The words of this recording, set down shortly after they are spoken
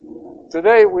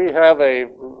Today we have a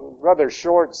rather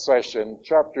short session.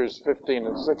 Chapters 15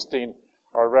 and 16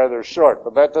 are rather short,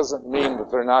 but that doesn't mean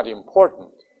that they're not important.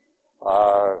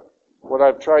 What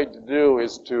I've tried to do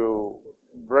is to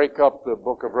break up the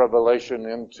book of Revelation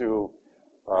into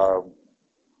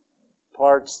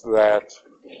parts that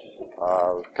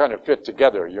kind of fit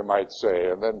together, you might say.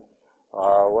 And then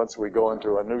once we go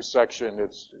into a new section,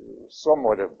 it's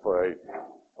somewhat of a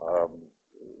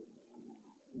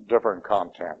different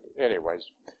content. Anyways,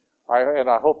 I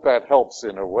hope that helps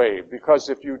in a way, because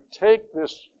if you take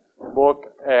this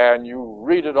book and you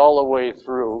read it all the way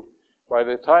through, by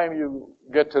the time you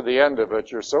get to the end of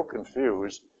it, you're so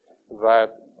confused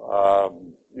that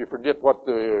you forget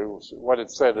what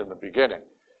it said in the beginning.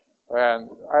 And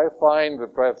I find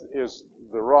that that is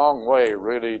the wrong way,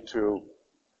 really, to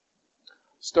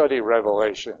study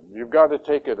Revelation. You've got to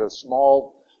take it a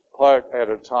small part at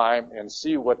a time and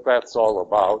see what that's all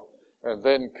about, and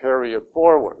then carry it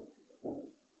forward.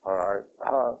 All right.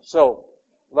 So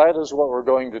that is what we're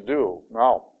going to do.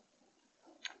 Now,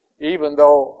 even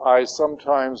though I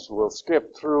sometimes will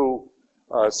skip through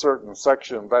a certain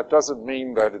section, that doesn't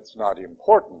mean that it's not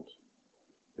important.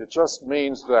 It just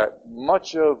means that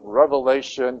much of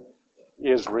Revelation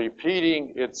is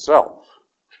repeating itself.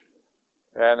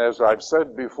 And as I've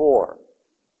said before,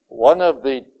 one of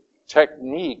the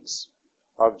techniques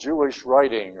of Jewish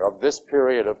writing of this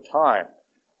period of time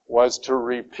was to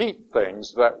repeat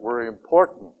things that were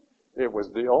important. It was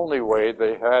the only way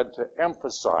they had to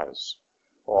emphasize,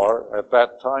 or at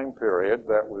that time period,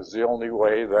 that was the only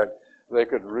way that they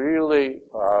could really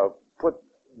put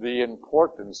the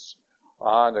importance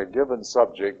on a given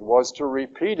subject, was to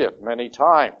repeat it many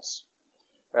times.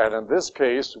 And in this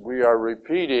case, we are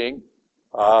repeating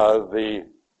the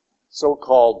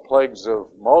so-called plagues of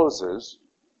Moses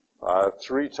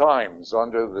 3 times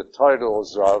under the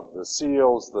titles of the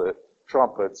seals, the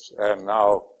trumpets, and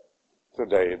now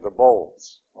today the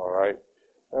bowls. All right?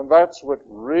 And that's what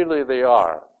really they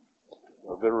are.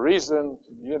 The reason,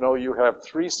 you have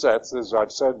 3 sets, as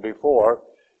I've said before,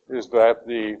 is that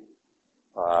the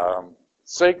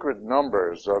sacred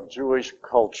numbers of Jewish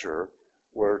culture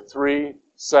were 3,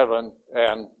 7,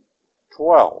 and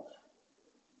 12.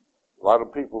 A lot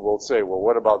of people will say, well,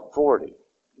 what about 40?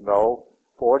 No,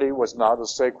 40 was not a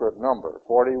sacred number.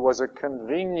 40 was a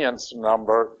convenience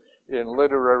number in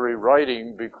literary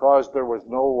writing because there was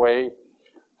no way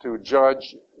to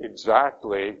judge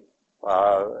exactly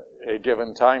a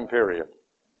given time period.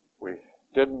 We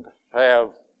didn't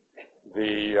have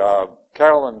the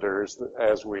calendars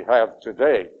as we have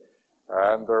today.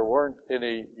 And there weren't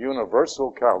any universal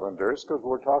calendars because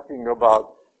we're talking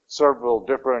about several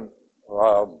different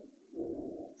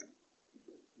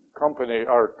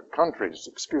countries.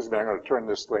 Excuse me, I'm going to turn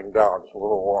this thing down. It's a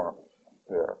little warm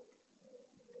here.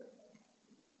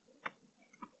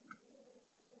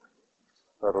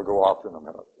 That'll go off in a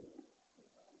minute.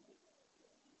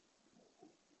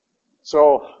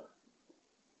 So,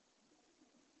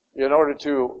 in order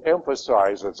to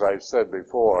emphasize, as I've said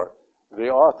before, the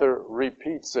author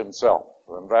repeats himself,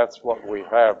 and that's what we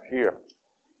have here.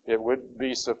 It would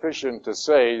be sufficient to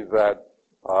say that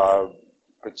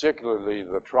particularly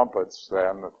the trumpets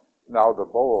and now the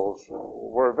bowls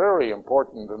were very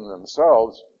important in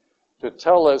themselves to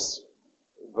tell us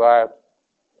that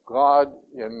God,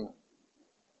 in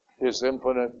his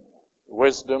infinite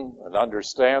wisdom and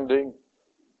understanding,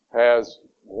 has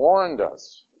warned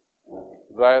us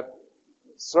that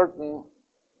certain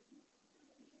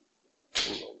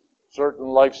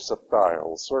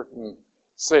lifestyles, certain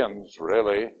sins,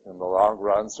 really, in the long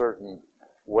run, certain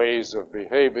ways of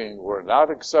behaving were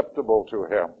not acceptable to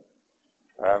him,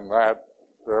 and that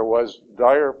there was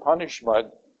dire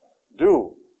punishment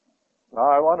due. Now,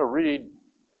 I want to read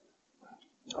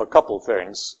a couple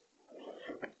things.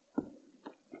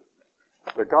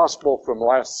 The gospel from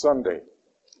last Sunday.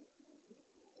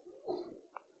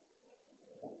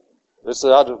 This is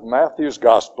out of Matthew's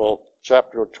Gospel,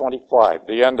 chapter 25,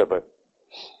 the end of it.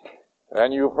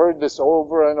 And you've heard this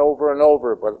over and over and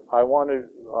over, but I want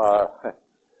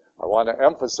to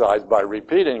emphasize by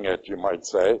repeating it, you might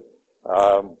say.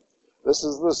 This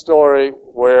is the story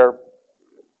where,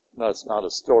 no, it's not a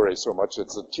story so much,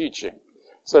 it's a teaching. It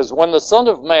says, when the Son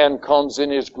of Man comes in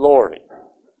his glory,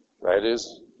 that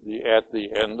is, at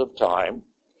the end of time,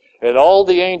 and all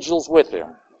the angels with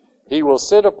him, he will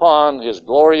sit upon his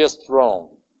glorious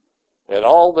throne, and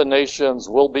all the nations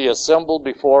will be assembled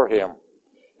before him,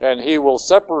 and he will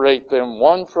separate them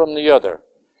one from the other,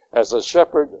 as a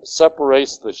shepherd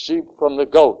separates the sheep from the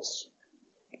goats.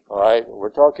 All right, we're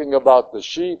talking about the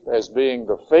sheep as being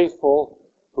the faithful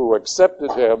who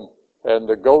accepted him, and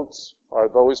the goats are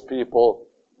those people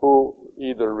who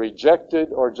either rejected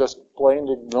or just plain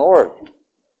ignored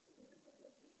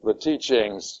the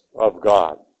teachings of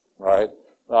God, right?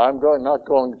 Now, I'm not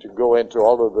going to go into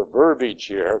all of the verbiage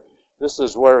here. This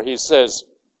is where he says,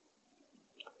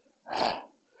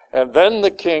 and then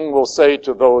the king will say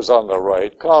to those on the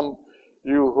right, come,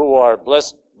 you who are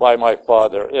blessed by my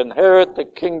Father, inherit the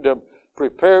kingdom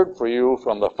prepared for you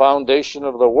from the foundation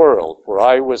of the world. For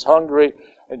I was hungry,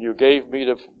 and you gave me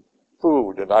the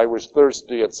food, and I was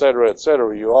thirsty, etc.,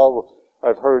 etc. You all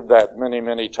have heard that many,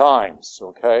 many times,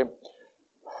 okay?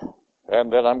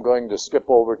 And then I'm going to skip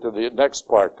over to the next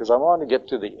part, because I want to get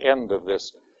to the end of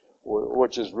this,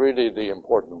 which is really the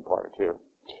important part here.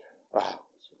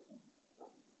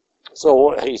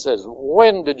 So he says,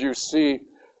 when did you see,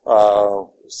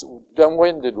 then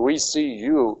when did we see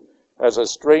you as a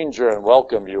stranger and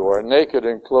welcome you, or naked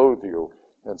and clothe you,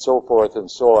 and so forth and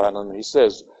so on? And he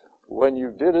says, when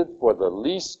you did it for the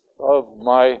least of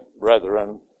my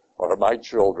brethren, or my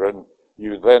children,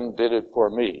 you then did it for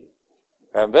me.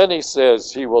 And then he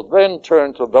says, he will then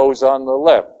turn to those on the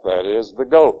left, that is, the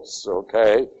goats,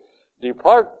 okay?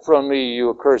 Depart from me, you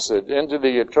accursed, into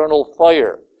the eternal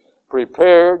fire,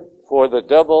 prepared for the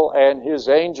devil and his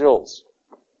angels.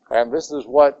 And this is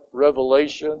what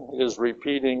Revelation is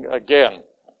repeating again.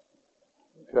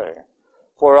 Okay.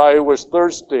 For I was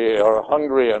thirsty or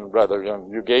hungry, and brethren,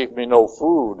 you gave me no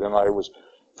food, and I was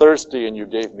thirsty, and you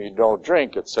gave me no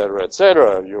drink, etc.,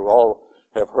 etc. You all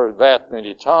have heard that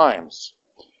many times.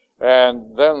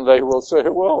 And then they will say,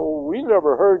 well, we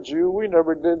never heard you, we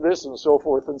never did this, and so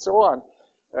forth and so on.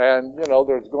 And,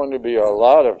 there's going to be a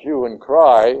lot of hue and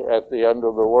cry at the end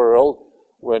of the world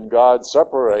when God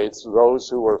separates those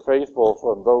who were faithful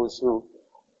from those who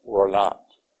were not.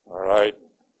 All right?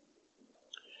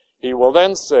 He will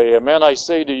then say, amen, I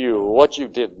say to you, what you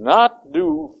did not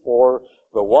do for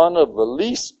the one of the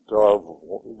least of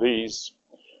these,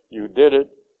 you did it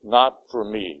not for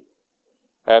me.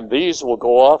 And these will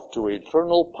go off to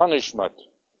eternal punishment,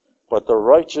 but the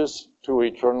righteous to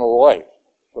eternal life.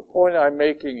 The point I'm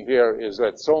making here is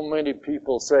that so many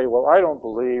people say, well, I don't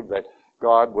believe that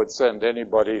God would send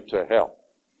anybody to hell.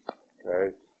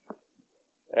 Okay?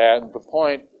 And the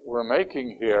point we're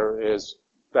making here is,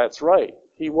 that's right.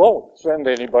 He won't send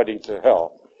anybody to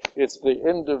hell. It's the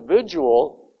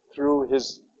individual, through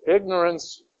his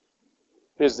ignorance,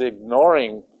 his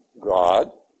ignoring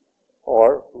God,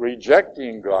 or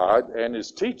rejecting God and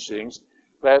his teachings,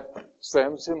 that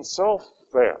sends himself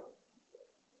there.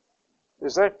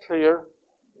 Is that clear?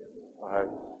 Right.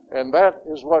 And that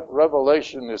is what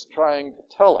Revelation is trying to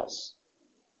tell us.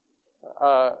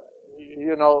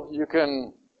 You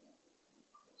can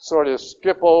sort of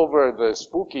skip over the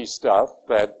spooky stuff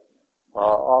that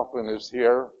often is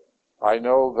here. I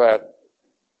know that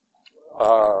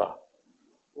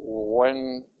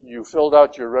when you filled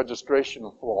out your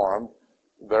registration form,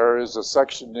 there is a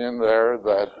section in there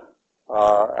that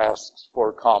asks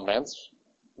for comments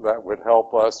that would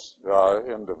help us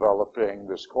in developing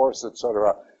this course,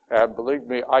 etc. And believe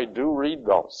me, I do read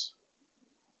those.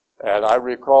 And I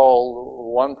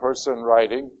recall one person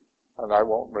writing, and I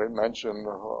won't mention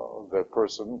the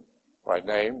person by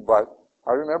name, but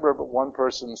I remember one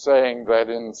person saying that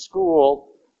in school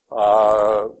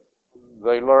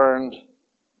they learned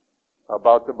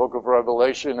about the book of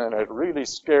Revelation, and it really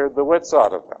scared the wits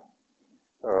out of them.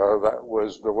 That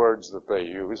was the words that they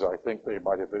used. I think they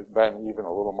might have been even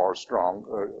a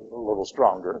little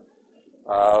stronger.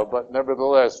 But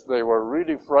nevertheless, they were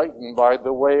really frightened by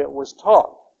the way it was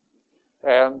taught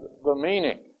and the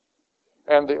meaning.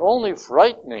 And the only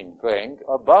frightening thing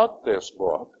about this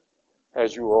book,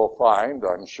 as you will find,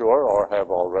 I'm sure, or have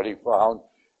already found,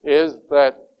 is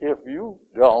that if you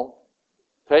don't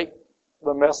take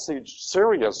the message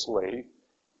seriously,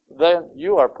 then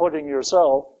you are putting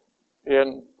yourself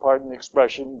in, pardon the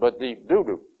expression, but deep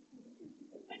doo-doo.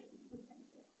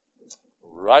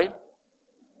 Right?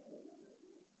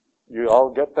 You all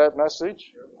get that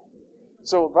message?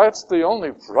 So that's the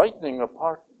only frightening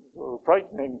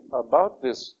about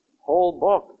this whole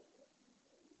book.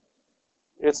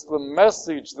 It's the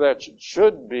message that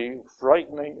should be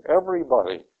frightening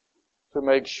everybody, to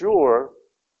make sure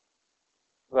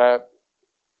that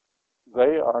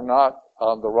they are not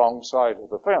on the wrong side of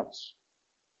the fence,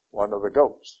 one of the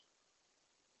goats.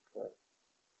 Okay.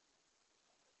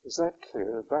 Is that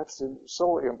clear? That's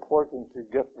so important to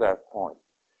get that point.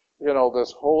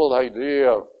 This whole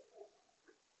idea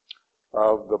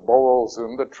of the bowls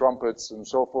and the trumpets and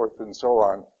so forth and so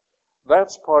on,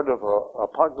 that's part of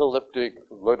apocalyptic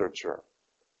literature.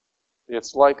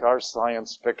 It's like our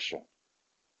science fiction.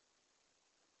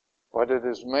 but it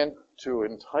is meant to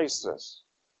entice us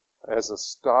as a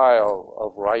style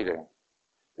of writing.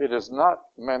 It is not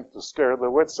meant to scare the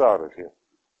wits out of you,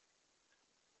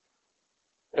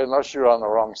 unless you're on the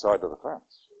wrong side of the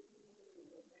fence.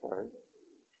 Okay?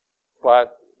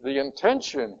 But the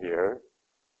intention here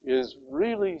is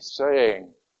really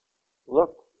saying,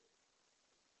 look,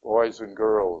 boys and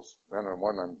girls, men and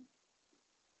women,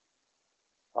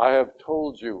 I have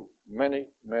told you many,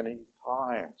 many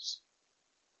times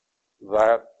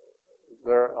that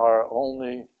there's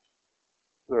only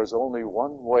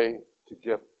one way to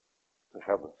get to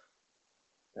heaven,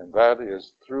 and that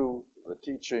is through the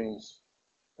teachings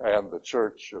and the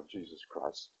church of Jesus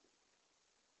Christ.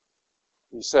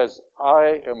 He says,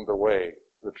 I am the way,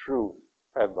 the truth,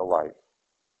 and the life.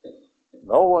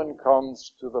 No one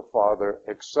comes to the Father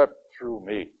except through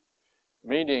me,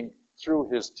 meaning through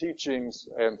his teachings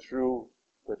and through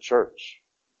the church.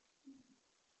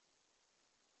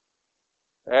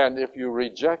 And if you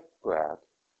reject that,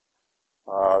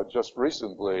 just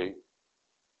recently,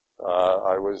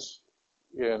 I was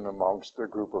in amongst a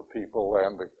group of people,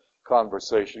 and the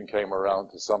conversation came around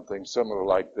to something similar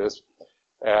like this.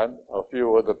 And a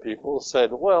few of the people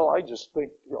said, well, I just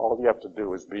think all you have to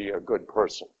do is be a good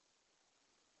person.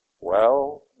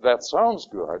 Well, that sounds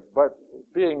good, but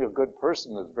being a good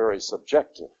person is very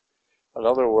subjective. In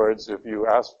other words, if you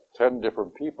ask 10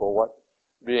 different people what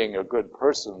being a good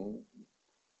person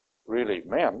really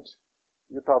meant,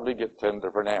 you probably get 10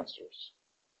 different answers.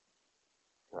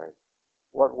 Right?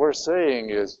 What we're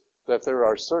saying is that there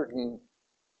are certain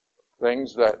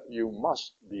things that you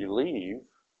must believe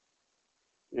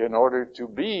in order to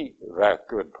be that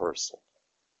good person.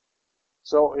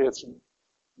 So it's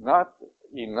not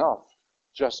enough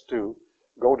just to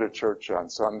go to church on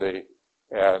Sunday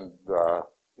and,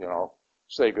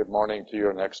 say good morning to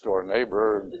your next door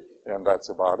neighbor, and that's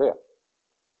about it.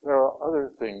 There are other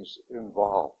things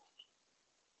involved.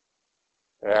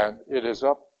 And it is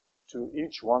up to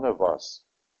each one of us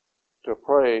to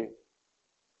pray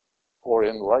for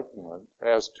enlightenment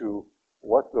as to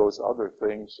what those other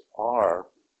things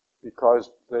are,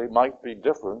 because they might be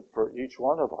different for each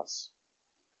one of us.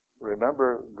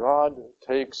 Remember, God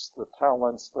takes the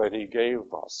talents that he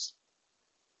gave us,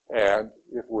 and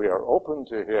if we are open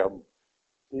to him,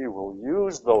 he will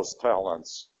use those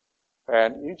talents,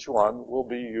 and each one will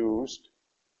be used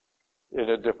in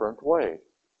a different way.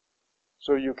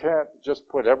 So you can't just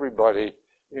put everybody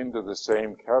into the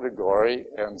same category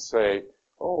and say,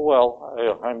 oh, well,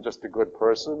 I'm just a good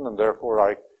person, and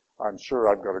therefore I'm sure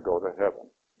I'm going to go to heaven.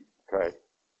 Okay?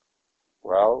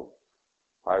 Well,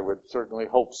 I would certainly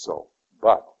hope so,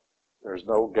 but there's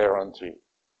no guarantee.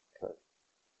 Okay.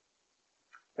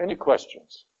 Any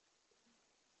questions?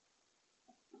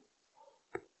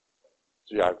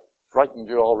 Gee, I've frightened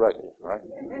you already, right?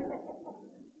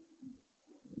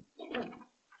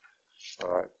 All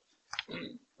right.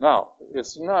 Now,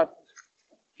 it's not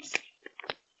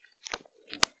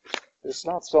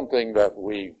something that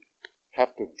we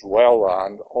have to dwell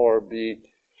on or be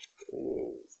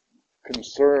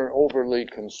overly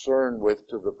concerned with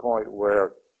to the point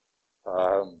where,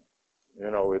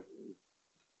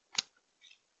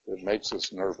 it makes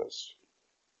us nervous.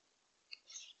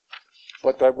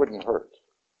 But that wouldn't hurt.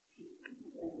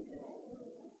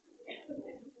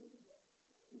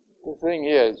 The thing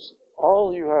is,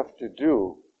 all you have to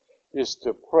do is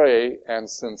to pray and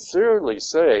sincerely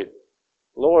say,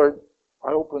 Lord,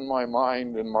 I open my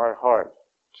mind and my heart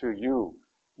to you.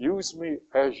 Use me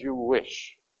as you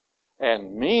wish.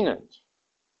 And mean it.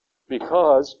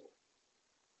 Because,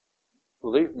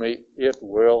 believe me, it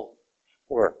will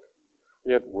work.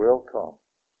 It will come.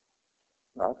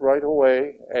 Not right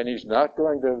away, and he's not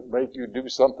going to make you do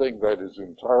something that is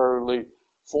entirely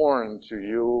foreign to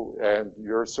you and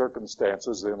your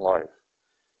circumstances in life.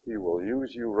 He will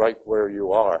use you right where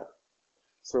you are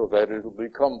so that it'll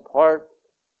become part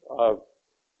of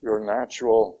your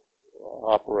natural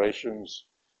operations,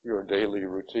 your daily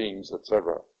routines,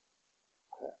 etc.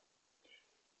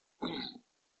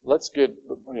 Let's get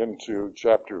into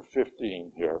chapter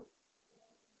 15 here.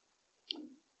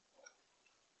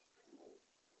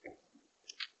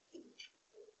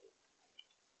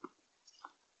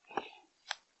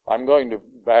 I'm going to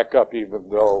back up even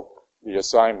though the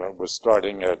assignment was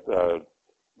starting at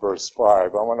verse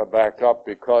 5. I want to back up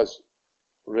because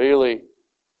really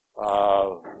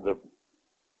the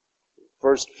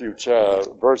first few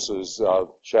verses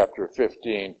of chapter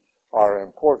 15 are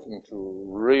important to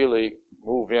really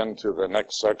move into the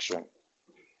next section.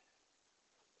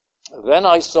 Then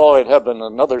I saw in heaven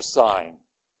another sign,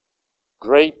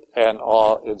 great and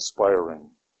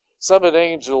awe-inspiring, 7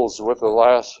 angels with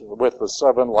the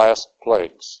 7 last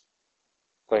plagues.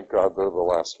 Thank God they're the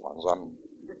last ones.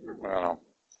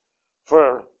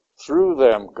 For through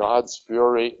them God's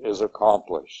fury is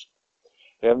accomplished.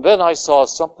 And then I saw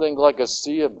something like a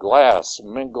sea of glass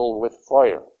mingled with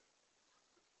fire.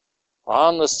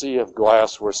 On the sea of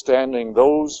glass were standing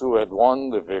those who had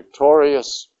won the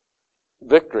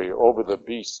victory over the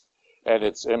beast and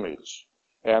its image,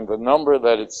 and the number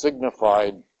that it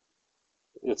signified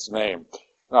its name.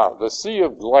 Now, the sea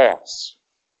of glass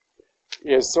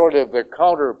is sort of the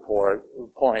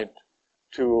counterpoint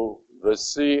to the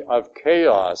sea of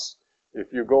chaos.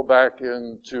 If you go back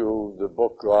into the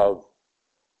book of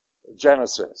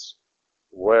Genesis,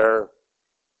 where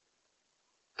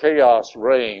chaos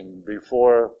reigned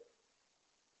before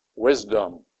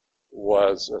wisdom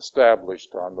was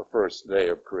established on the first day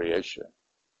of creation.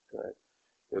 Okay.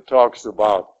 It talks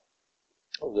about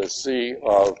the sea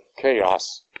of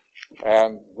chaos,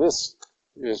 and this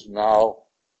is now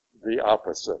the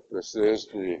opposite. This is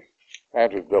the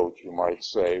antidote, you might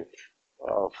say,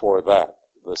 for that.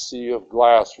 The sea of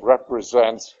glass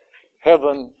represents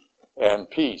heaven and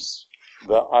peace.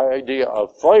 The idea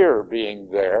of fire being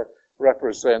there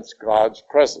represents God's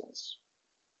presence.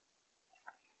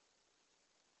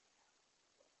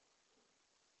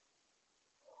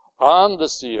 On the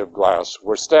sea of glass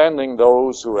were standing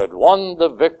those who had won the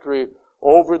victory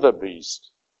over the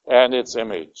beast and its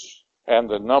image, and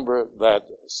the number that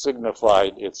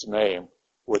signified its name,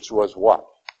 which was what?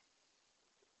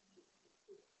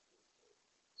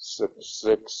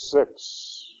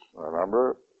 666.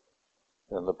 Remember?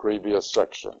 In the previous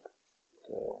section.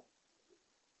 Okay.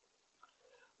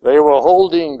 They were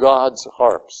holding God's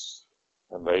harps,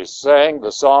 and they sang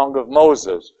the song of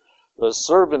Moses, the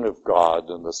servant of God,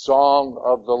 and the song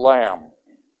of the Lamb.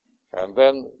 And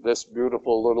then this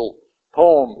beautiful little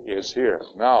poem is here.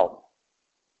 Now,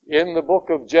 in the book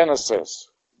of Genesis,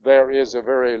 there is a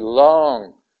very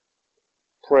long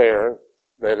prayer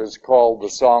that is called the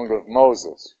Song of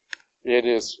Moses. It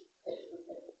is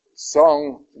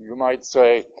sung, you might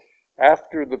say,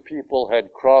 after the people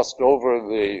had crossed over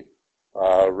the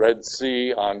Red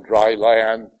Sea on dry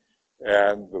land,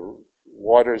 and the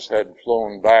waters had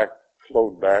flowed back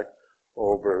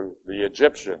over the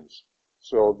Egyptians.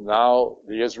 So now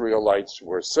the Israelites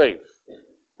were safe,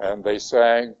 and they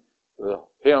sang the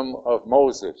hymn of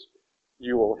Moses.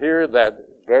 You will hear that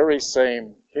very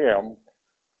same hymn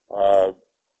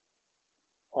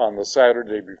on the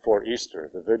Saturday before Easter,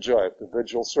 at the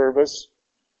vigil service.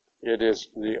 It is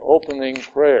the opening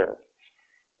prayer,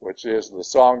 which is the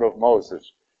Song of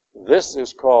Moses. This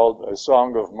is called a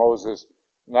Song of Moses,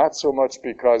 not so much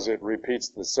because it repeats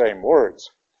the same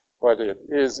words, but it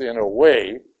is in a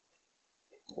way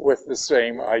with the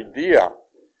same idea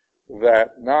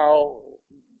that now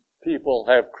people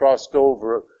have crossed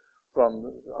over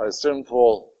from a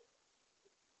sinful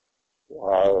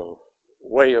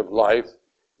way of life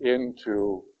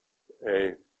into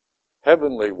a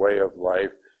heavenly way of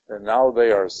life, and now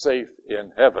they are safe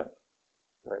in heaven.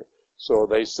 Right? So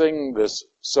they sing this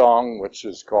song, which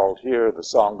is called here the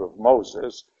Song of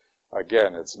Moses.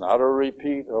 Again, it's not a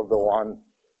repeat of the one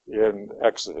in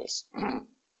Exodus.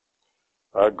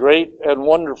 Great and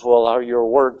wonderful are your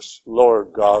works,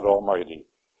 Lord God Almighty.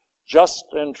 Just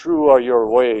and true are your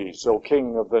ways, O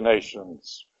King of the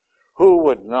nations. Who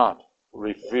would not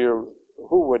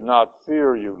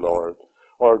fear you, Lord,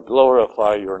 or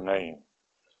glorify your name?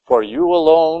 For you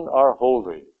alone are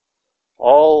holy.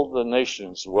 All the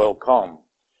nations will come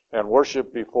and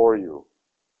worship before you,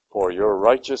 for your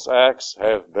righteous acts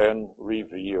have been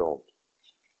revealed.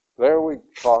 There we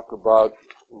talk about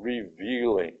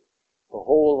revealing. The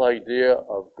whole idea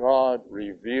of God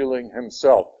revealing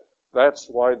himself. That's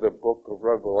why the book of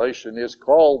Revelation is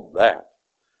called that.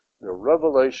 The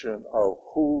revelation of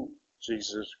who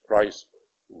Jesus Christ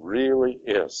really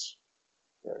is.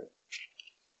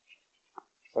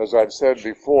 As I've said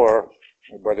before,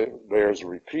 but it bears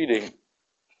repeating,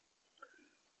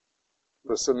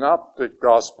 the synoptic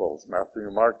gospels, Matthew,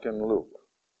 Mark, and Luke,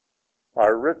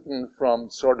 are written from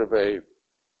sort of a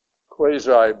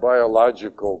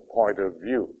quasi-biological point of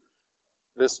view.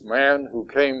 This man who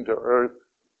came to earth,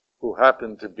 who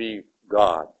happened to be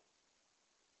God.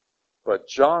 But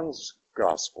John's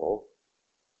gospel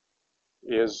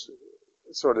is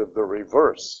sort of the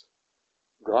reverse.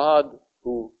 God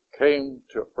who came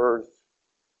to earth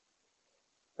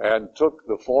and took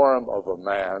the form of a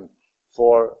man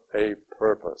for a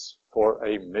purpose, for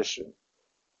a mission.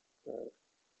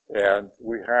 And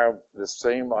we have the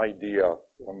same idea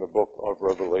in the book of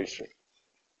Revelation.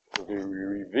 The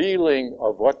revealing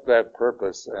of what that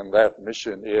purpose and that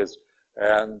mission is,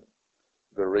 and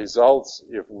the results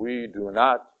if we do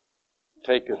not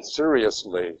take it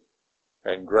seriously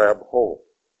and grab hold.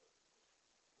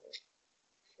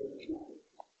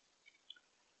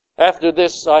 After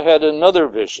this, I had another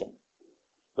vision.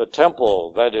 The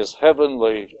temple that is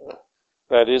heavenly,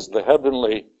 that is the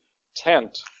heavenly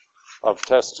tent of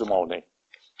testimony,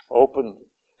 opened,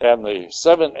 and the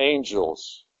 7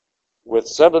 angels with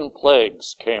 7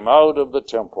 plagues came out of the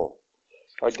temple.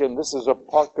 Again, this is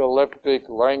apocalyptic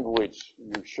language.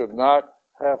 You should not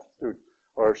have to,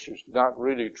 or should not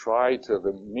really try to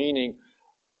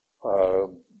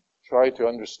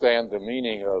understand the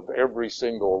meaning of every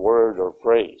single word or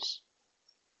phrase.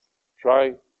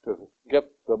 Try to get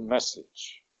the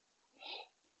message.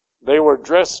 They were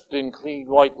dressed in clean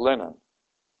white linen,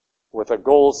 with a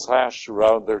gold sash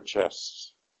around their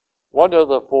chests. One of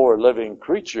the 4 living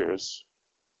creatures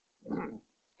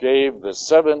gave the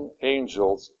 7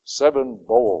 angels 7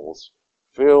 bowls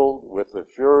filled with the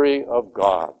fury of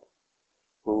God,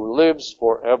 who lives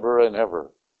forever and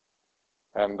ever.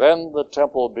 And then the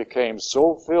temple became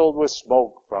so filled with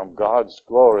smoke from God's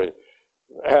glory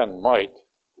and might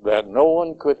that no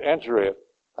one could enter it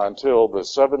until the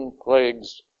 7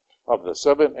 plagues of the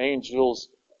 7 angels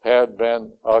had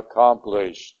been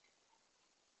accomplished.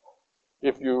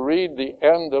 If you read the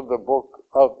end of the book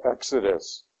of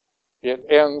Exodus, it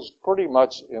ends pretty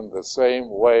much in the same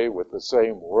way with the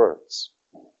same words,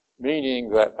 meaning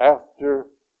that after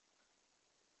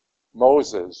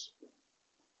Moses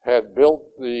had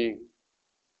built the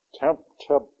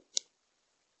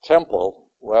temple,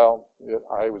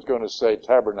 I was going to say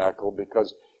tabernacle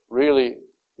because really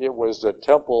it was a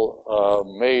temple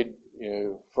made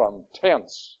from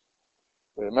tents.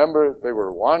 Remember, they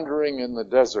were wandering in the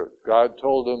desert. God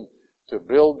told them to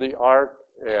build the ark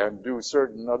and do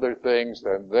certain other things,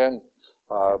 and then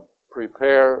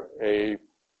prepare a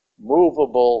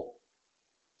movable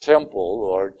temple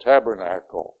or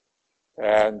tabernacle.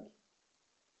 And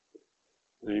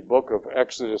the book of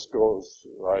Exodus goes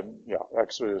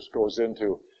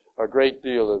into a great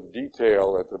deal of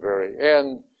detail at the very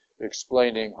end,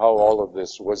 explaining how all of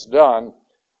this was done.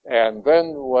 And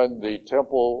then when the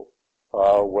temple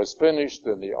was finished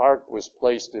and the ark was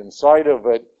placed inside of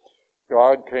it,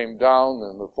 God came down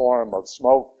in the form of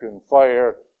smoke and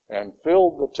fire and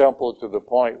filled the temple to the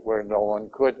point where no one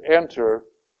could enter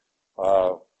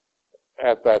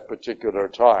at that particular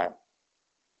time.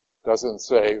 Doesn't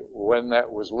say when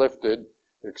that was lifted,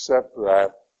 except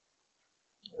that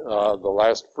the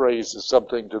last phrase is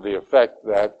something to the effect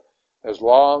that as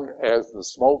long as the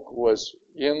smoke was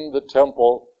in the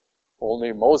temple,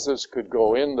 only Moses could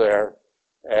go in there,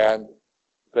 and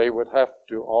they would have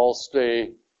to all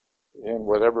stay in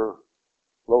whatever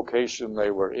location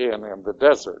they were in the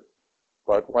desert.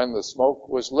 But when the smoke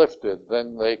was lifted,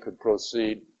 then they could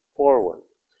proceed forward.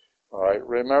 All right,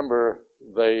 remember,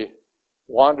 they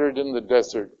wandered in the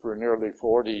desert for nearly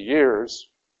 40 years.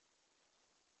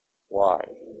 Why?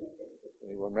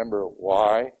 You remember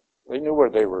why? They knew where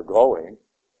they were going.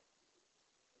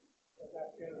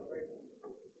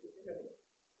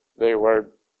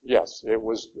 It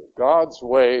was God's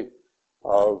way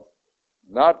of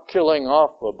not killing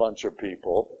off a bunch of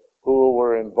people who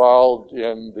were involved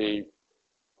in the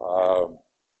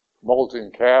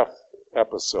molten calf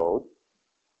episode,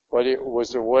 but it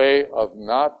was a way of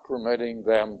not permitting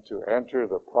them to enter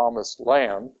the promised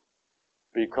land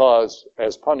because,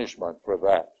 as punishment for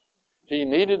that, he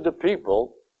needed the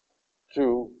people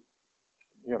to,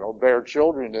 bear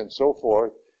children and so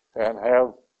forth and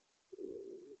have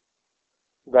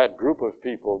that group of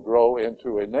people grow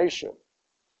into a nation.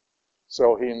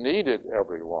 So he needed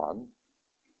everyone,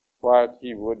 but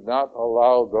he would not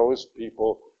allow those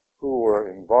people who were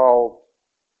involved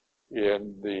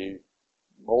in the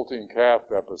molten calf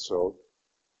episode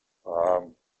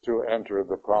to enter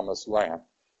the promised land.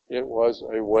 It was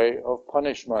a way of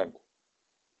punishment.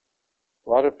 A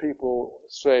lot of people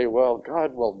say, well,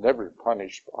 God will never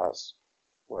punish us.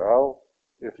 Well,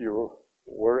 if you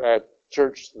were at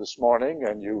church this morning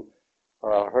and you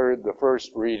heard the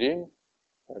first reading,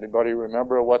 anybody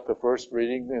remember what the first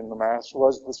reading in the Mass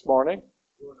was this morning?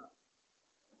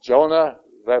 Jonah,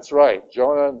 that's right.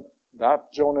 Jonah,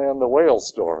 not Jonah and the whale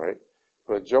story,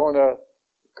 but Jonah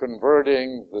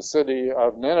converting the city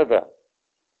of Nineveh,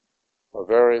 a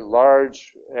very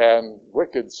large and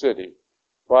wicked city.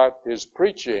 But his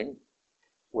preaching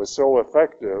was so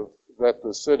effective that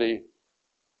the city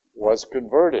was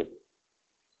converted.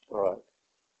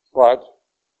 But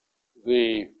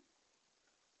the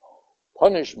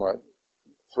punishment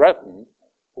threatened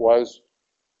was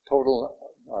total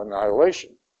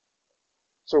annihilation.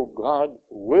 So God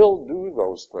will do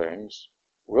those things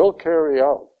will carry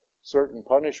out certain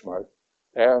punishment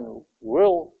and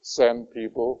will send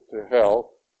people to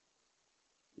hell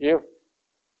if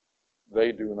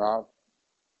they do not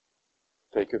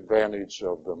take advantage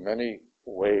of the many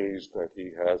ways that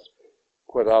he has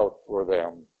put out for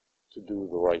them to do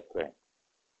the right thing.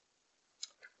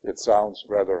 It sounds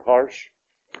rather harsh,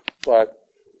 but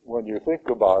when you think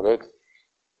about it,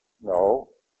 no,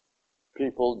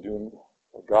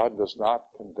 God does not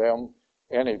condemn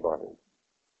anybody.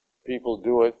 People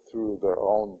do it through their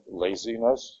own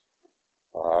laziness,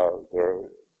 their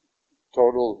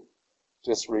total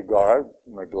disregard,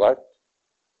 neglect,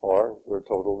 or their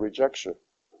total rejection.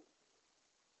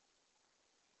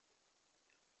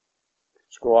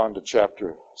 Let's go on to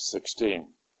chapter 16.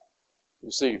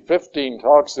 You see, 15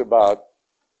 talks about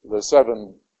the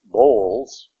 7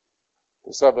 bowls,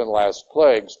 the 7 last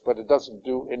plagues, but it doesn't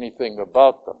do anything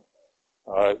about them.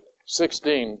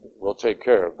 16 will take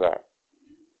care of that.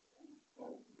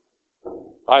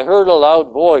 I heard a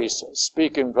loud voice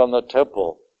speaking from the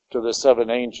temple to the 7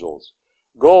 angels.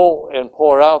 Go and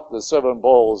pour out the 7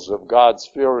 bowls of God's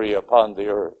fury upon the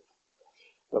earth.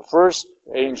 The first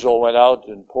angel went out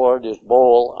and poured his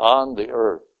bowl on the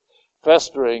earth.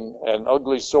 Festering and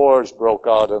ugly sores broke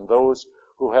out on those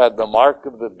who had the mark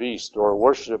of the beast or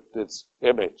worshipped its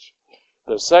image.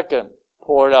 The second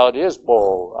poured out his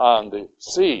bowl on the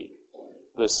sea.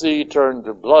 The sea turned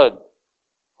to blood,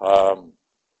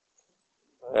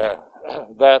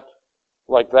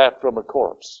 like that from a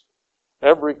corpse.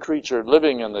 Every creature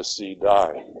living in the sea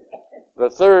died. The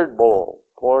third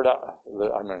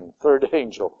third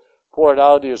angel poured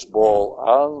out his bowl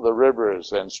on the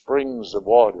rivers and springs of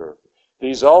water.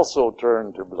 These also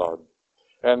turned to blood.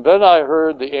 And then I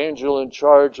heard the angel in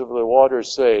charge of the water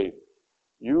say,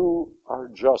 You are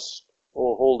just,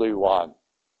 O Holy One.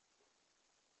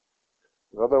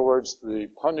 In other words, the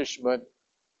punishment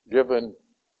given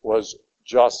was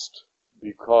just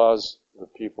because the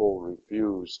people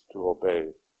refused to obey.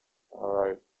 All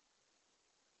right.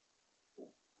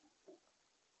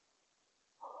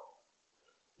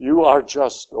 You are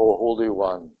just, O Holy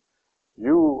One.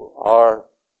 You are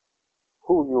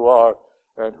who you are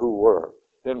and who were,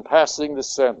 in passing the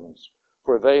sentence,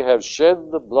 for they have shed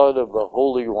the blood of the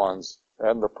holy ones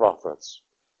and the prophets,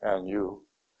 and you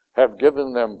have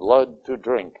given them blood to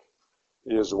drink.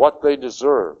 It is what they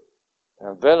deserve.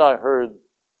 And then I heard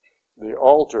the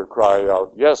altar cry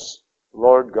out, Yes,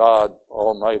 Lord God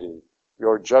Almighty,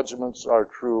 your judgments are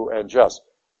true and just.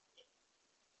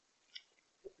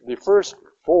 The first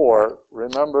 4,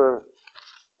 remember,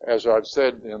 as I've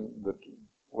said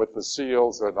with the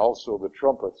seals and also the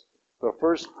trumpets, the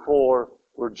first 4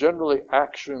 were generally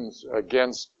actions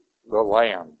against the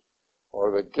land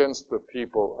or against the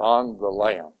people on the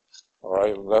land. All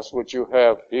right, and that's what you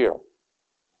have here.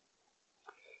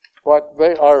 But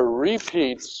they are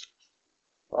repeats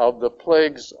of the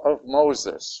plagues of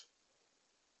Moses,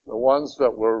 the ones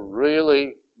that were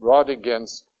really brought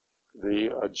against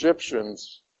the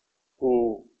Egyptians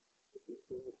who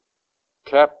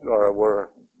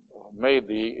made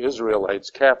the Israelites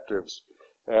captives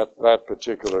at that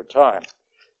particular time.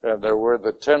 And there were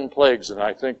the 10 plagues, and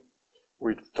I think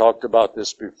we talked about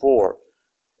this before.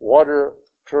 Water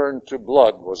turned to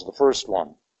blood was the first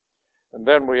one. And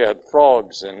then we had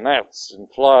frogs and gnats and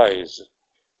flies.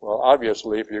 Well,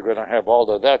 obviously, if you're going to have all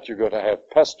of that, you're going to have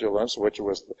pestilence, which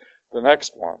was the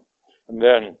next one. And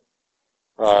then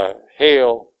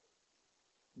hail,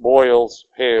 boils,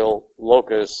 hail,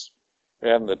 locusts,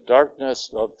 and the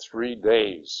darkness of 3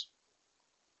 days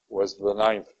was the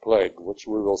 9th plague, which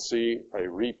we will see a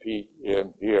repeat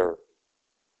in here.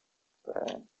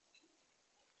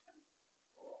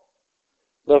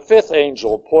 The 5th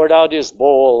angel poured out his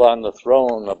bowl on the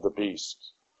throne of the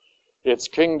beast. Its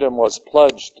kingdom was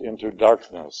plunged into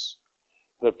darkness.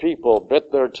 The people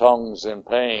bit their tongues in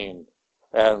pain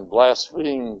and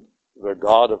blasphemed the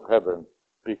God of heaven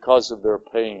because of their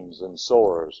pains and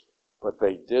sores, but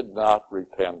they did not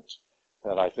repent.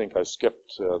 And I think I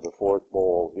skipped the 4th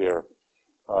bowl here.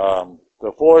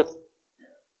 The 4th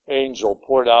angel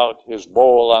poured out his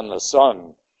bowl on the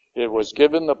sun. It was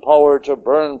given the power to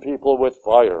burn people with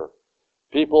fire.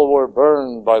 People were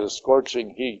burned by the scorching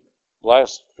heat,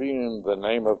 blasphemed the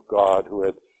name of God who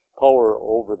had power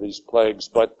over these plagues,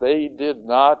 but they did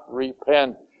not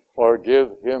repent or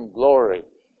give him glory.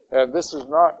 And this is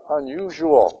not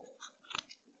unusual.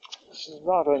 This is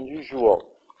not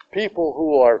unusual. People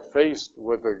who are faced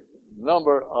with a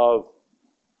number of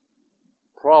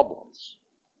problems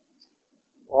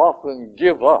often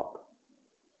give up.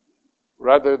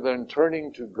 Rather than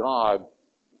turning to God,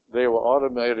 they will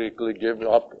automatically give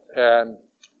up and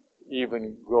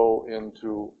even go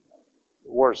into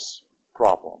worse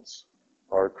problems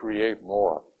or create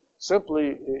more.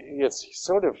 Simply, it's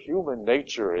sort of human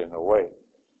nature in a way.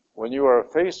 When you are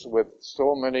faced with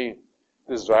so many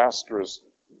disastrous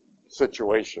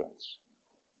situations,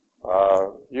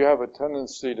 you have a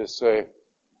tendency to say,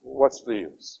 what's the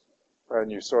use?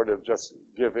 And you sort of just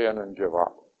give in and give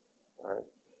up. Right?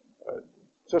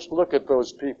 Just look at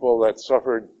those people that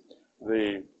suffered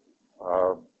the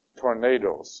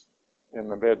tornadoes in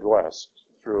the Midwest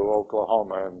through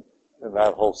Oklahoma and in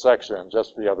that whole section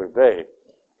just the other day.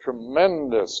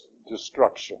 Tremendous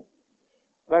destruction.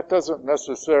 That doesn't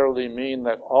necessarily mean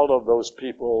that all of those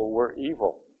people were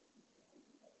evil.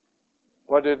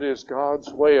 But it is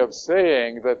God's way of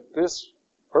saying that this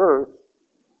earth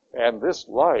and this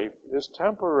life is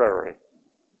temporary.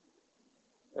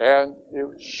 And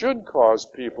it should cause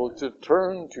people to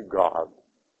turn to God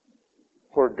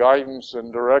for guidance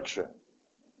and direction.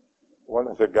 One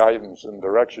of the guidance and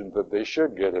directions that they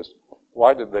should get is,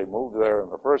 why did they move there in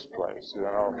the first place, you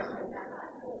know?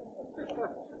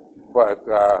 But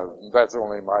that's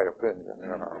only my opinion,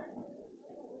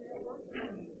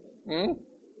 you know.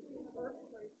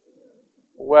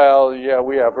 Well, yeah,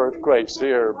 we have earthquakes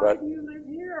here, but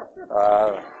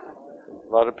a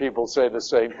lot of people say the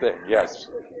same thing. Yes,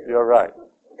 you're right.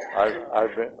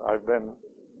 I've been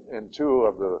in two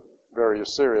of the very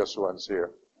serious ones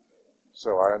here,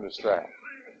 so I understand.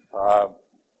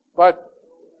 But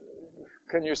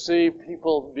can you see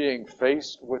people being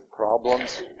faced with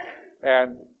problems,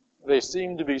 and they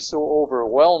seem to be so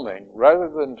overwhelming? Rather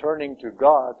than turning to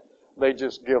God, they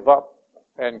just give up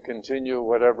and continue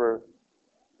whatever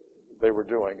they were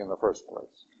doing in the first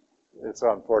place. It's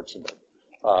unfortunate.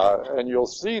 And you'll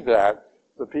see that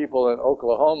the people in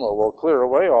Oklahoma will clear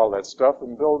away all that stuff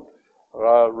and build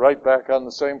right back on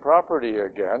the same property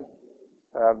again.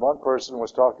 And one person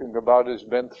was talking about has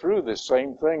been through the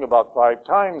same thing about 5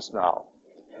 times now.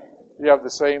 You have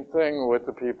the same thing with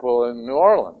the people in New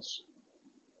Orleans.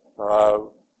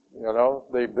 You know,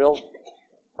 they built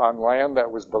on land that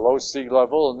was below sea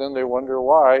level, and then they wonder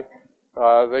why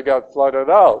they got flooded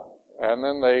out. And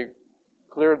then they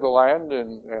cleared the land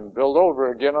and built over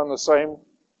again on the same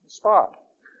spot.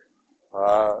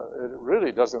 It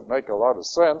really doesn't make a lot of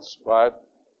sense, but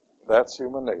that's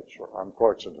human nature,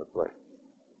 unfortunately.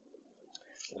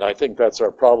 And I think that's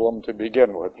our problem to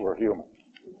begin with. We're human.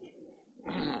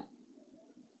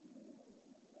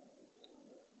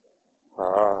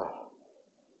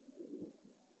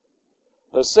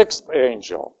 The 6th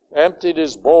angel emptied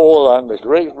his bowl on the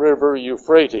great river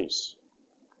Euphrates.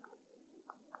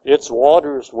 Its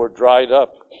waters were dried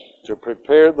up to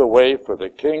prepare the way for the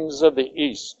kings of the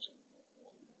east.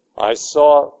 I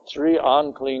saw 3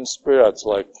 unclean spirits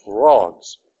like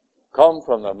frogs come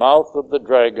from the mouth of the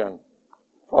dragon,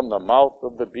 from the mouth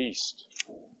of the beast,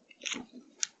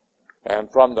 and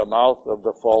from the mouth of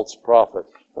the false prophet.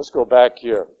 Let's go back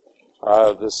here.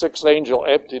 The 6th angel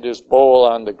emptied his bowl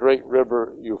on the great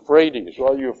river Euphrates.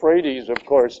 Well, Euphrates, of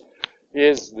course,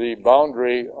 is the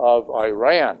boundary of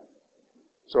Iran.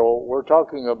 So we're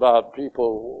talking about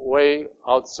people way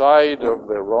outside of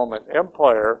the Roman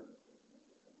Empire.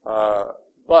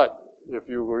 But if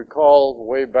you recall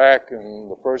way back in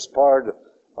the first part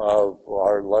of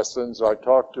our lessons, I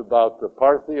talked about the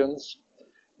Parthians,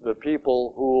 the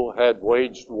people who had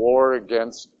waged war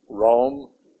against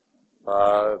Rome,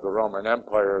 the Roman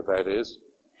Empire, that is,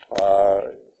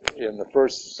 in the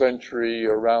 1st century,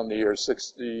 around the year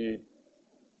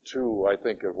 62, I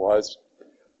think it was.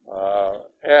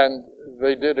 And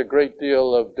they did a great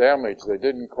deal of damage. They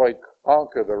didn't quite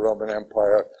conquer the Roman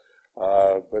Empire,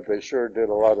 but they sure did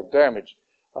a lot of damage.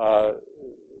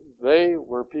 They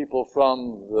were people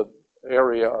from the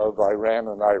area of Iran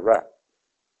and Iraq.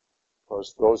 Of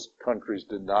course, those countries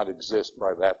did not exist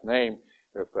by that name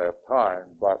at that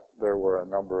time, but there were a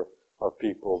number of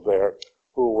people there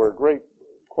who were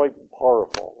quite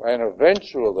powerful. And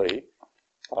eventually,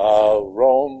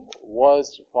 Rome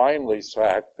was finally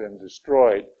sacked and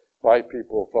destroyed by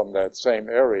people from that same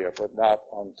area, but not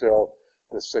until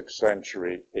the 6th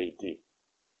century AD.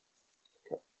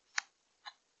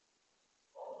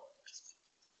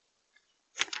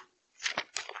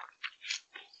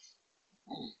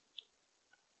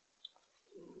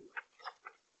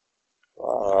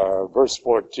 Verse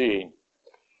 14.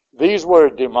 These were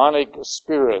demonic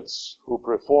spirits who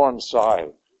performed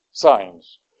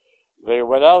signs. They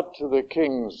went out to the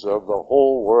kings of the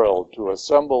whole world to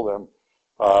assemble them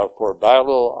for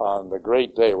battle on the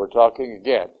great day. We're talking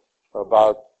again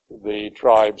about the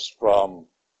tribes from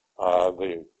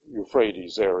the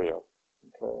Euphrates area.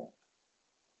 Okay.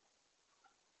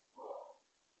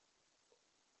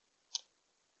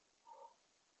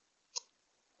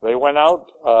 They went out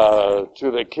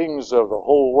to the kings of the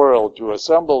whole world to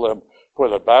assemble them for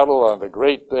the battle on the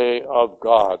great day of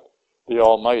God, the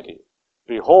Almighty.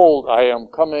 Behold, I am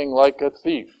coming like a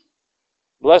thief.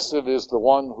 Blessed is the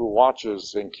one who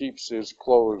watches and keeps his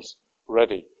clothes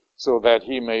ready, so that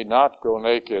he may not go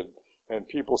naked and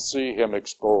people see him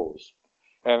exposed.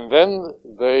 And then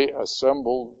they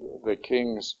assembled the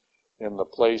kings in the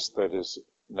place that is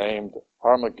named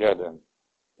Armageddon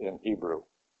in Hebrew.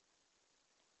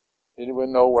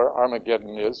 Anyone know where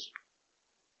Armageddon is?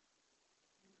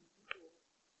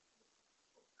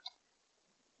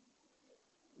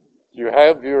 You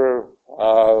have your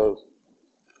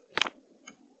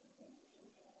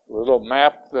little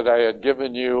map that I had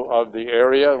given you of the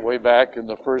area way back in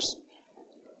the first,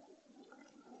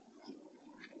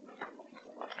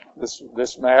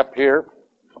 this map here.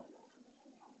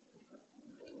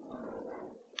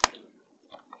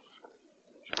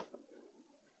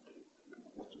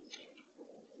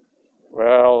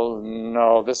 Well,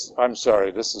 no, I'm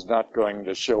sorry, this is not going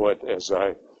to show it as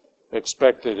I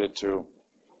expected it to.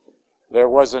 There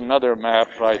was another map,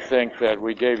 I think, that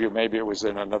we gave you. Maybe it was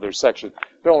in another section.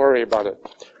 Don't worry about it.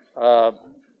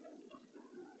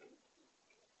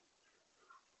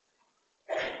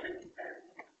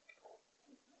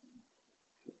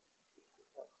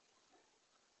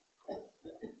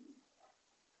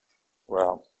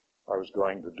 Well, I was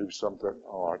going to do something.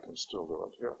 Oh, I can still do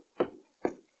it here.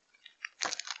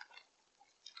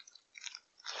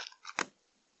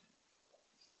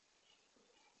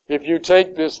 If you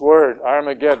take this word,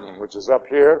 Armageddon, which is up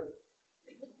here,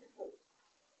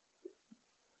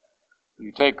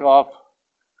 you take off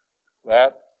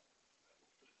that,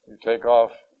 you take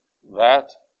off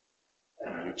that,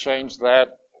 and you change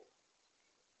that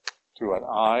to an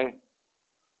I,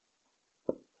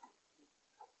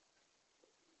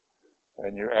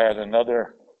 and you add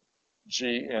another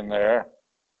G in there.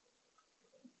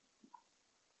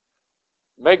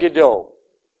 Megiddo.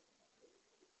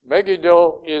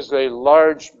 Megiddo is a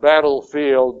large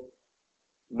battlefield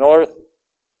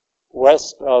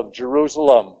northwest of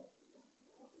Jerusalem.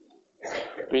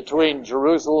 Between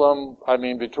Jerusalem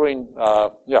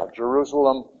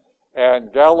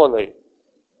and Galilee.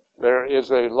 There is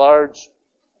a large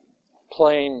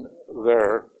plain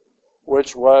there,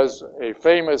 which was a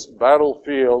famous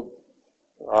battlefield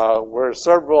where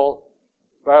several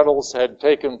battles had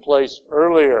taken place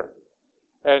earlier.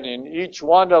 And in each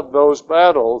one of those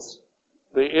battles,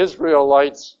 the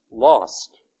Israelites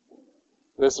lost.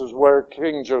 This is where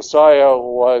King Josiah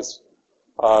was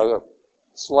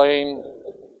slain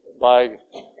by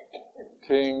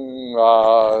King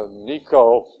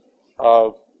Necho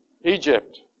of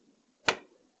Egypt.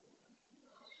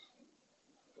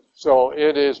 So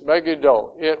it is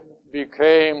Megiddo. It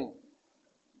became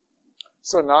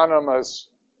synonymous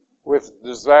with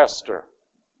disaster.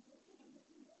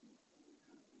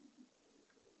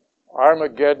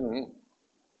 Armageddon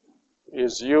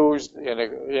is used in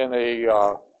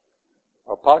a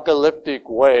apocalyptic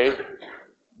way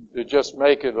to just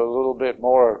make it a little bit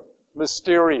more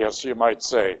mysterious, you might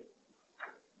say.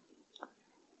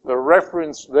 The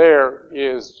reference there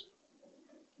is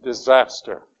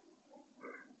disaster.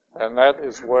 And that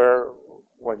is where,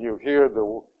 when you hear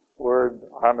the word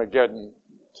Armageddon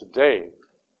today,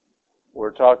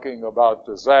 we're talking about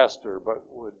disaster, but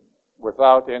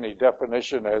without any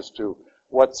definition as to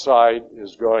what side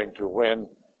is going to win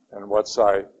and what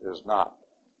side is not.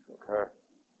 Okay?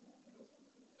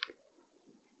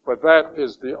 But that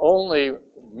is the only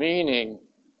meaning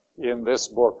in this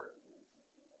book.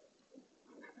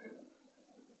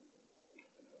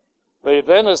 They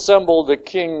then assembled the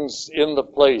kings in the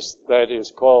place that is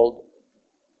called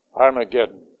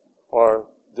Armageddon,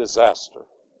 or disaster.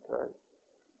 Okay?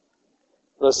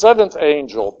 The seventh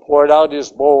angel poured out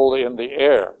his bowl in the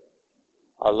air.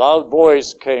 A loud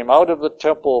voice came out of the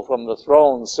temple from the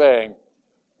throne saying,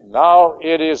 "Now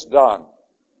it is done."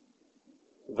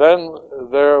 Then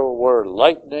there were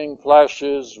lightning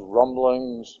flashes,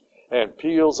 rumblings, and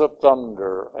peals of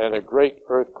thunder, and a great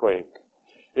earthquake.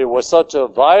 It was such a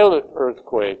violent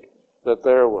earthquake that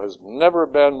there has never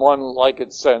been one like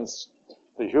it since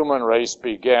the human race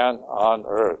began on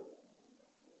earth.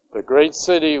 The great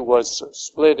city was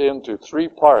split into 3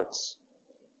 parts,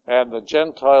 and the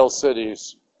Gentile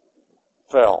cities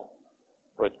fell.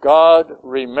 But God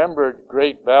remembered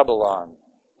great Babylon,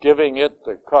 giving it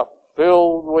the cup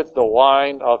filled with the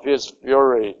wine of his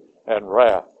fury and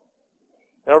wrath.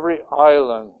 Every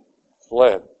island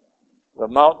fled. The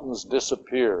mountains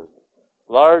disappeared.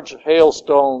 Large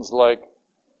hailstones like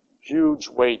huge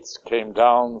weights came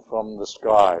down from the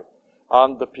sky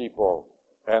on the people,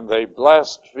 and they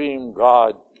blasphemed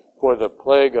God for the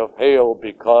plague of hail,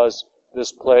 because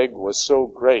this plague was so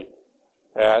great,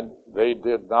 and they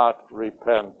did not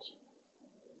repent.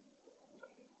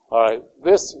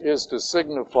 This is to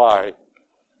signify,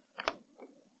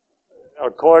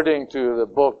 according to the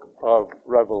book of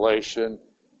Revelation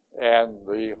and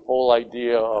the whole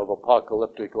idea of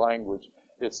apocalyptic language,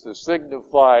 it's to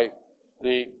signify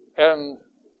the end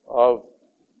of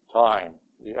time,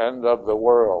 the end of the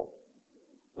world.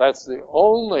 That's the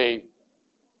only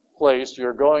place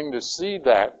you're going to see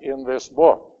that in this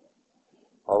book.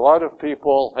 A lot of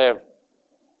people have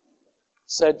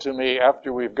said to me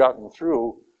after we've gotten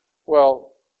through,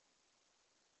 well,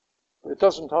 it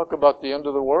doesn't talk about the end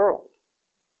of the world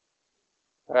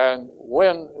and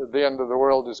when the end of the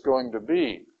world is going to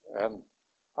be. And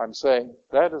I'm saying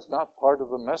that is not part of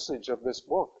the message of this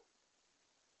book.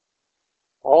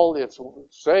 All it's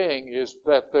saying is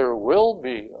that there will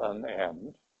be an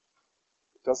end.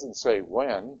 It doesn't say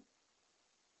when.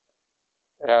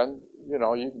 And,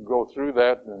 you can go through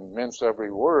that and mince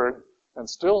every word and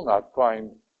still not find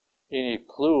any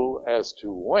clue as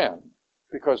to when,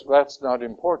 because that's not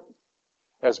important.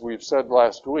 As we've said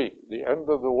last week, the end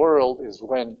of the world is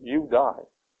when you die.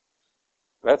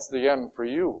 That's the end for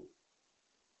you.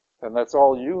 And that's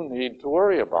all you need to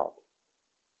worry about.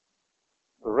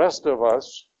 The rest of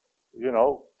us,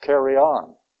 carry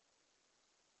on.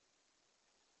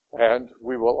 And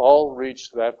we will all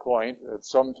reach that point at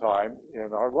some time in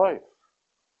our life.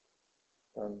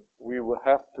 And we will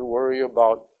have to worry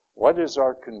about what is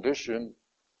our condition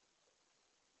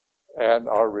and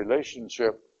our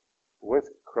relationship with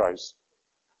Christ,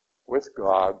 with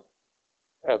God,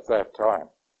 at that time.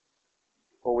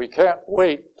 But we can't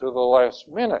wait to the last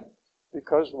minute,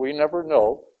 because we never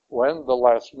know when the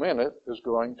last minute is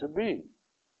going to be.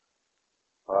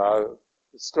 The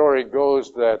story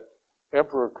goes that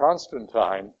Emperor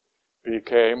Constantine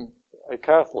became a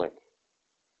Catholic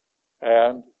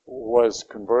and was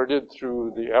converted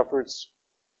through the efforts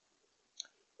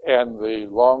and the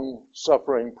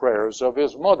long-suffering prayers of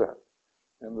his mother,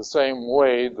 in the same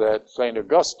way that St.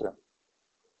 Augustine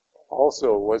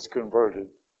also was converted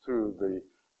through the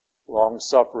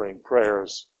long-suffering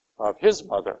prayers of his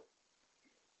mother.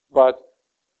 But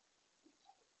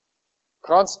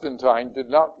Constantine did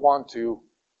not want to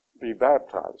be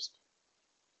baptized.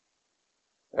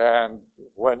 And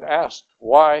when asked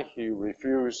why he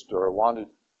refused or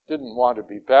didn't want to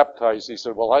be baptized, he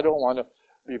said, well, I don't want to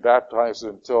be baptized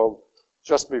until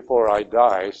just before I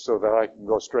die so that I can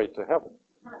go straight to heaven.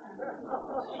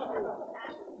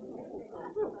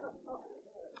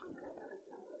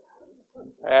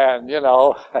 And,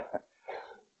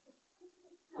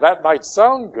 that might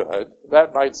sound good.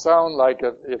 That might sound like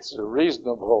it's a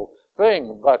reasonable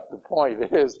thing, but the point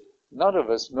is, none of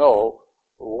us know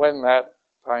when that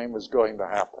time is going to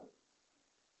happen.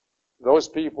 Those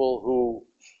people who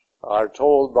are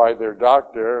told by their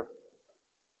doctor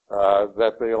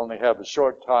that they only have a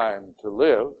short time to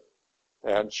live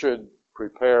and should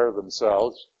prepare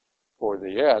themselves for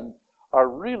the end are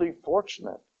really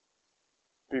fortunate,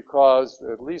 because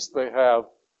at least they have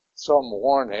some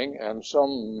warning and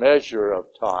some measure of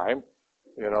time.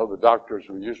 The doctors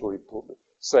will usually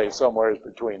say somewhere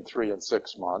between 3 and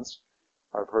 6 months.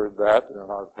 I've heard that, and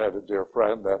I've had a dear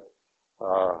friend that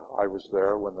I was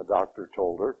there when the doctor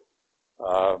told her.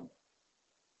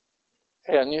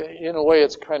 And in a way,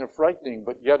 it's kind of frightening,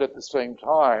 but yet at the same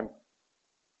time,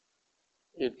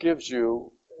 it gives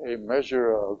you a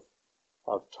measure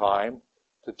of time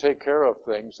to take care of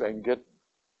things and get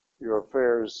your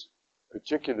affairs,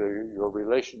 particularly your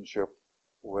relationship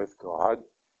with God,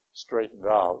 straightened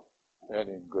out and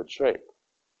in good shape.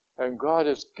 And God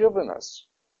has given us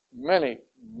many,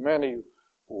 many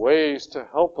ways to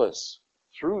help us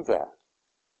through that.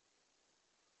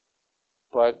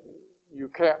 But you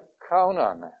can't count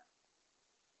on that.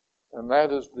 And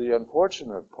that is the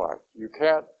unfortunate part. You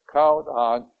can't count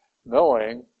on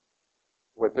knowing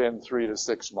within 3 to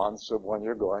 6 months of when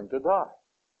you're going to die.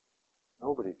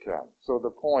 Nobody can. So the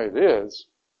point is,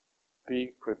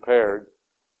 be prepared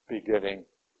beginning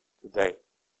today.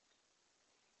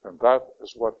 And that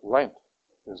is what Lent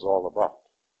is all about.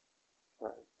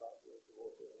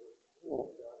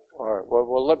 All right.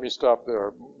 Well, let me stop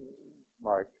there,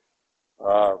 Mike.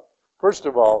 First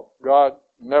of all, God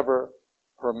never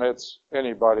permits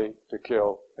anybody to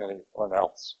kill anyone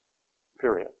else.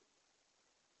 Period.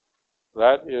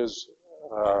 That is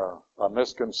a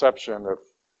misconception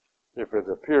if it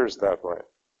appears that way.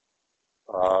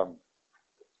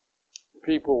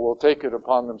 People will take it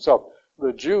upon themselves.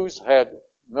 The Jews had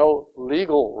no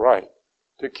legal right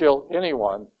to kill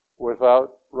anyone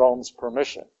without Rome's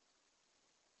permission.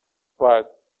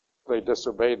 But they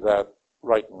disobeyed that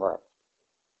right and left.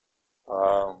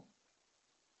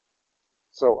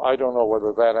 So I don't know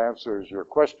whether that answers your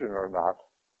question or not,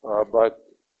 but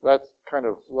that's kind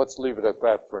of, let's leave it at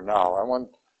that for now. I want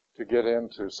to get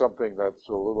into something that's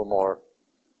a little more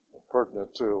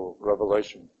pertinent to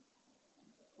Revelation.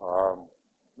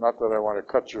 Not that I want to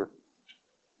cut your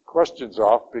questions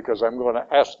off, because I'm going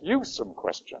to ask you some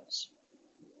questions.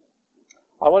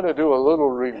 I want to do a little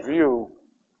review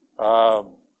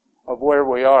of where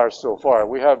we are so far.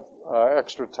 We have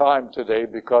extra time today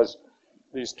because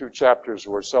these two chapters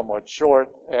were somewhat short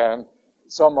and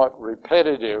somewhat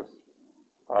repetitive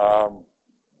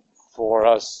for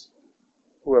us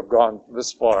who have gone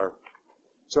this far.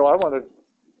 So I want to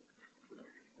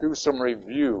do some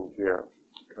review here.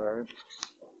 Okay?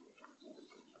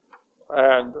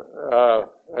 And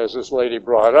as this lady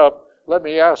brought up, let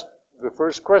me ask the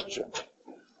first question.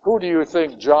 Who do you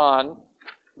think John,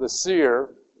 the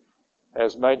seer,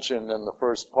 as mentioned in the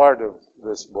first part of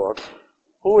this book,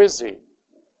 who is he?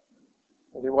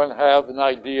 Anyone have an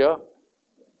idea?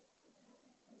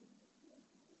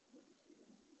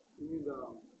 You mean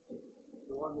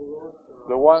the one who wrote?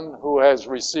 The one who has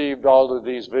received all of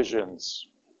these visions.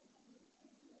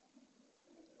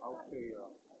 Okay.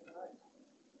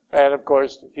 And of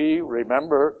course, he,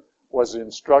 remember, was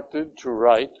instructed to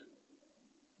write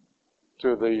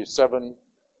to the 7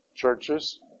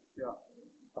 churches. Yeah.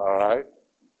 All right.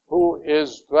 Who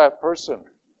is that person?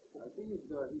 I think he's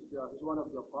one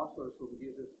of the apostles who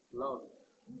Jesus loved.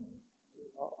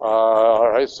 All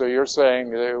right. So you're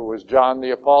saying it was John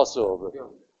the Apostle. Yeah.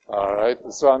 All right.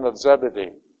 The son of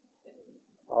Zebedee.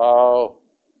 Who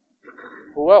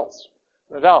else?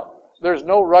 Now, there's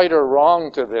no right or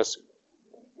wrong to this,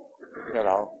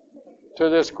 to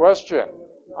this question.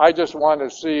 I just want to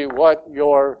see what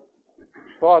your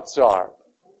thoughts are.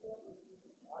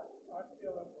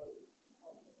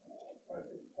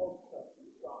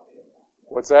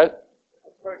 What's that? A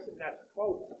person that's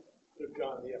close to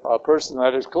John the Apostle. A person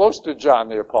that is close to John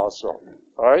the Apostle.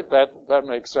 All right, that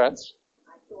makes sense.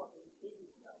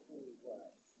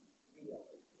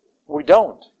 We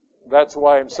don't. That's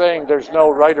why I'm saying there's no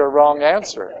right or wrong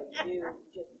answer.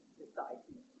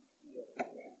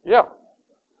 Yeah.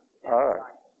 All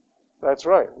right. That's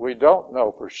right. We don't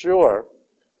know for sure.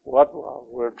 What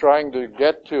we're trying to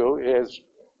get to is,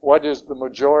 what is the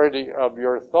majority of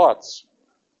your thoughts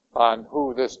on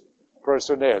who this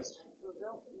person is? We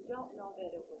don't know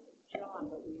that it was John,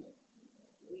 but we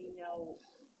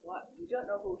don't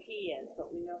know who he is,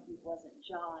 but we know he wasn't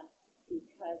John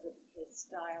because of his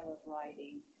style of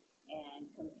writing and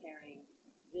comparing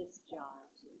this John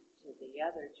to the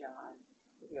other John.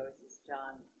 He always says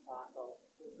John Apostle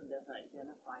and doesn't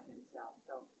identify himself.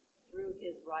 So through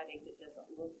his writings, it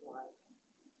doesn't look like,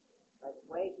 by the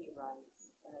way he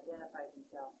writes and identifies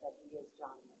himself, that he is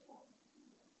John the Apostle.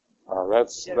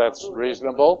 That's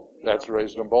reasonable. That's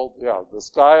reasonable. Yeah, the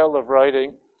style of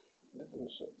writing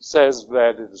says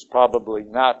that it is probably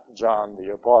not John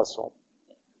the Apostle.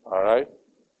 All right.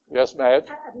 Yes, Madge?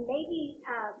 Maybe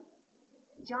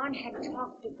John had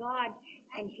talked to God,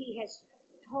 and he has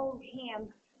told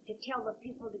him to tell the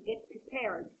people to get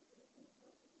prepared.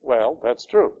 Well, that's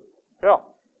true. Yeah.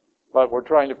 But we're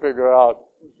trying to figure out,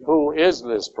 who is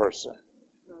this person?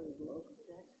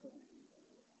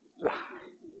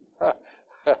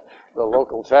 The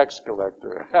local tax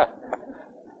collector.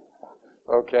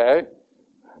 Okay.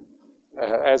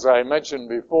 As I mentioned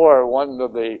before, one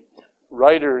of the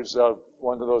writers of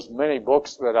one of those many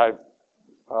books that I've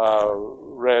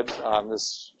read on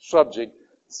this subject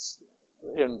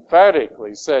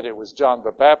emphatically said it was John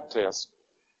the Baptist.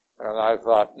 And I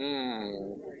thought,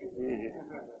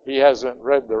 he hasn't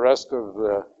read the rest of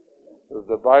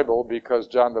the Bible, because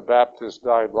John the Baptist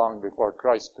died long before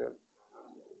Christ did.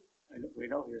 And we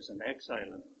know he was in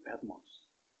exile in Patmos.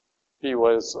 He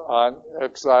was on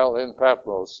exile in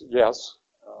Patmos, yes.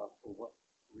 For what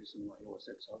reason why he was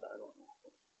exiled, I don't know.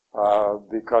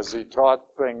 Because he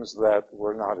taught things that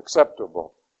were not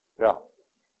acceptable. Yeah.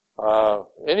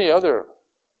 Any other?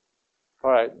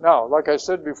 All right. Now, like I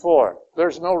said before,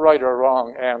 there's no right or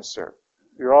wrong answer.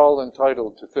 You're all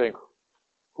entitled to think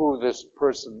who this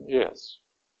person is.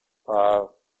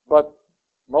 But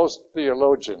most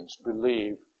theologians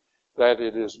believe that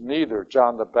it is neither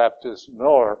John the Baptist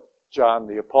nor John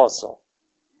the Apostle,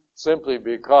 simply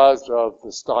because of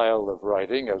the style of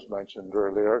writing, as mentioned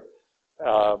earlier.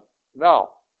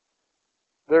 Now,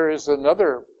 there is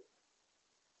another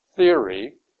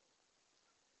theory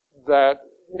that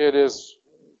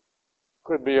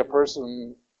could be a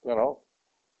person,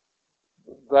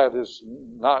 that is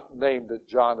not named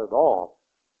John at all.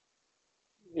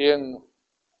 In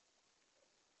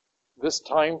this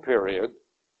time period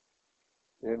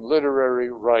in literary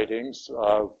writings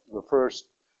of the first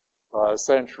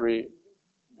century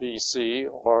BC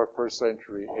or first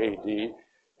century AD,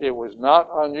 it was not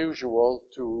unusual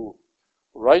to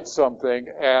write something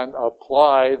and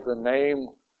apply the name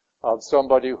of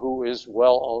somebody who is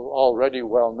already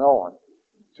well known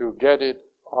to get it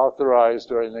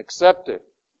authorized or accepted.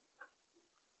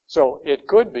 So it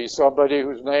could be somebody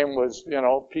whose name was,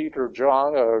 Pete or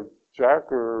John or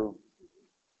Jack or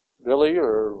Billy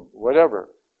or whatever.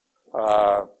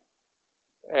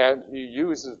 And he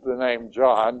uses the name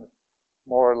John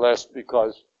more or less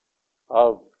because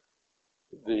of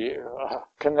the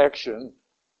connection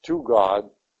to God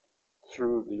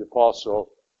through the apostle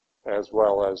as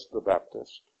well as the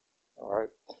Baptist. All right.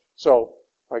 So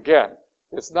again,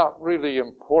 it's not really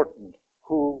important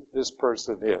who this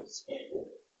person is.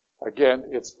 Again,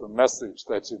 it's the message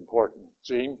that's important.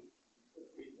 Gene?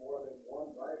 More than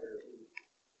one writer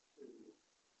who's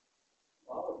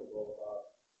knowledgeable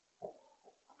about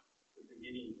the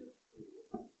beginning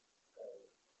of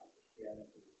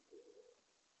Christianity.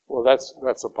 Well,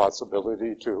 that's a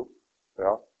possibility too.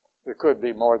 Yeah. There could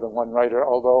be more than one writer,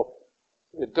 although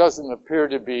it doesn't appear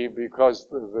to be because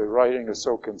the writing is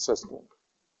so consistent.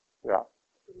 Yeah.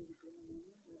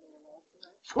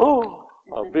 Oh,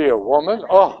 I'll be a woman?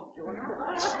 Oh.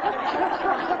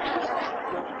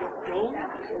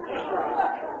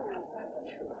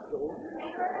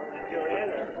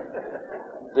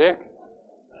 Dick?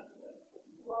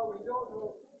 Well, we don't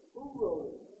know who wrote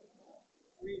it.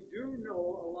 We do know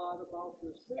a lot about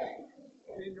this person.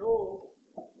 We know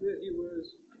that he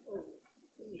was of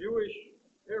Jewish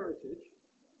heritage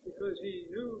because he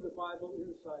knew the Bible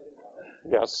inside and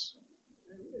out. Yes.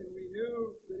 And we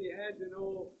knew that he had to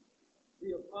know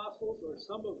the apostles or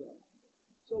some of them.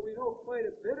 So we know quite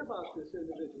a bit about this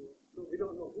individual, but we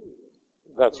don't know who he is.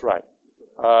 That's right.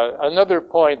 Another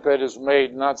point that is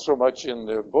made not so much in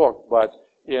the book, but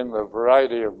in the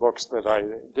variety of books that I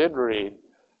did read,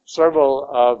 several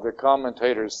of the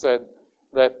commentators said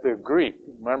that the Greek,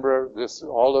 remember this,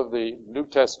 all of the New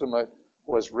Testament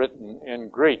was written in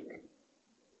Greek.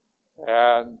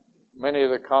 And many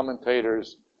of the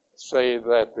commentators say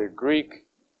that the Greek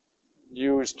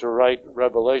used to write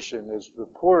Revelation is the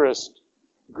poorest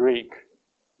Greek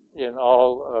in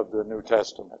all of the New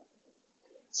Testament.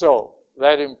 So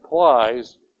that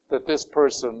implies that this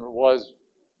person was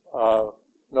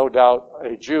no doubt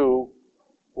a Jew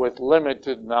with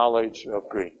limited knowledge of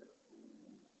Greek.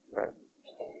 Right.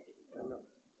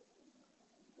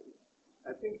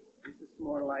 I think this is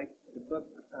more like the book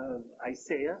of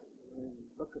Isaiah. The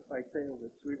book of Isaiah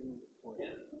was written for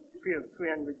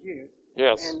 300 years.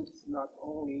 Yes. And it's not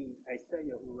only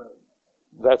Isaiah who wrote.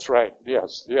 That's right.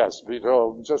 Yes, yes.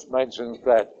 Vito just mentions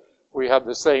that we have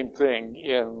the same thing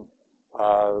in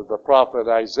the prophet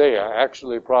Isaiah.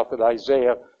 Actually, prophet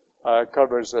Isaiah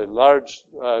covers a large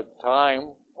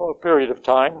period of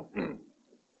time,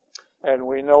 and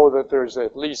we know that there's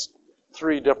at least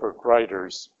 3 different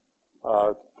writers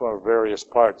for various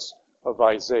parts of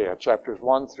Isaiah. Chapters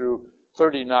 1 through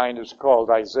 39 is called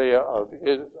Isaiah of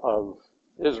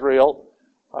Israel.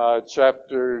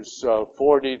 Chapters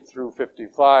 40 through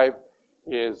 55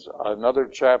 is another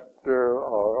chapter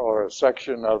or a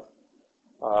section of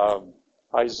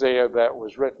Isaiah that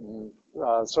was written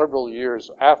several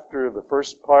years after the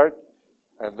first part.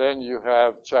 And then you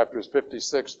have chapters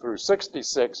 56 through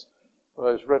 66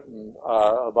 was written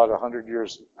about 100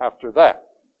 years after that.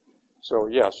 So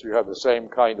yes, you have the same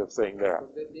kind of thing there. So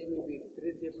they may be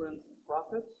 3 different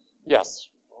prophets? Yes.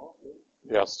 Oh, okay.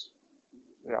 Yes.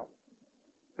 Yeah.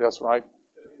 Yes, Mike?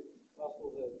 Could it be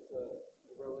possible that the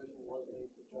revelation was made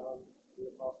to John the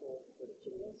Apostle, but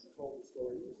Jesus told the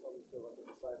story to some to like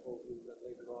the disciples who then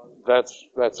later on?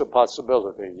 That's a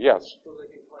possibility, yes. So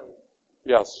they can claim.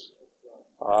 Yes.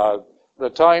 The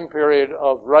time period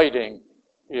of writing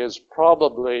is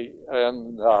probably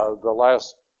in the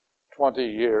last 20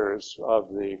 years of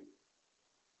the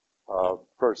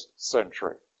first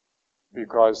century,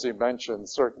 because he mentioned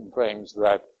certain things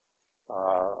that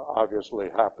obviously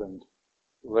happened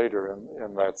later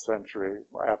in that century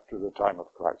after the time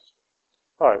of Christ.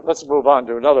 All right, let's move on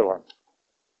to another one.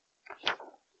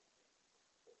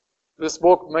 This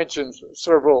book mentions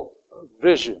several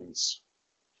visions.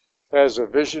 It has a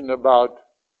vision about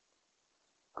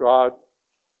God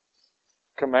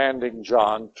commanding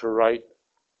John to write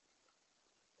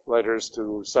letters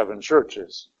to 7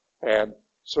 churches and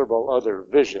several other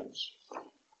visions.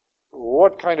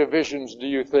 What kind of visions do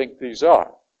you think these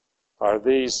are? Are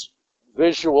these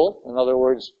visual? In other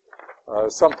words,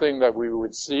 something that we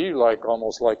would see, like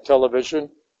almost like television,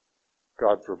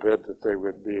 God forbid that they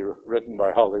would be written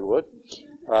by Hollywood.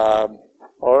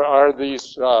 Or are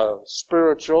these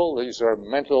spiritual? These are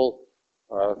mental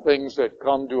things that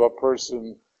come to a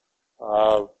person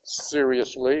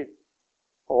seriously,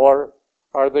 or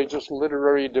are they just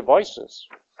literary devices?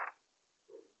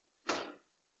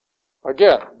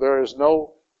 Again, there is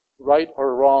no right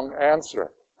or wrong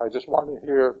answer. I just want to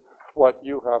hear what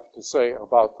you have to say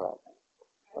about that.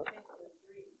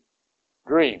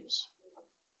 Dreams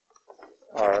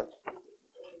are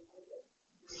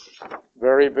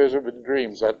very vivid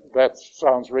dreams. That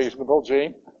sounds reasonable,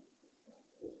 Gene?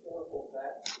 Historical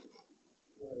fact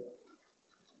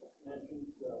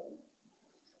mentions the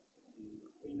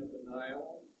Queen of the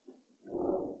Nile.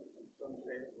 Some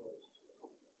say it was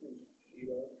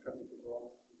Sheba coming to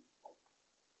Rome.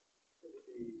 Could it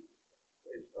be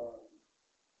based on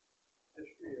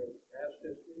history or past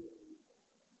history,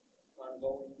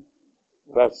 ongoing?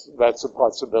 That's a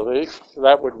possibility.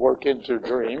 That would work into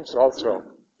dreams also.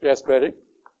 Yes, Betty?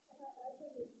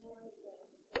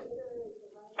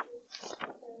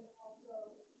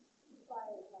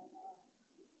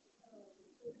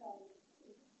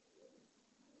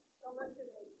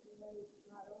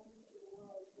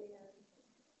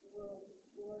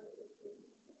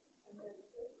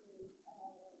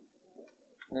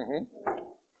 Mm-hmm.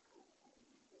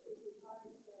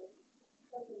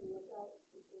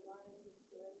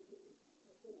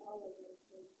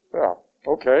 Yeah,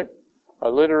 okay. A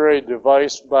literary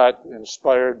device, but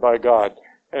inspired by God,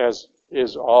 as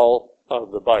is all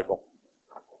of the Bible.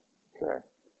 Okay.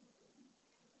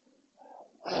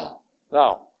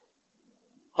 Now,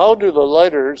 how do the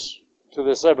letters to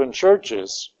the 7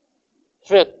 churches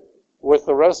fit with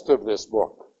the rest of this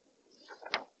book?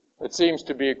 It seems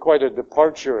to be quite a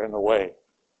departure in a way.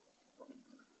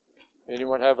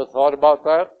 Anyone have a thought about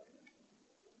that?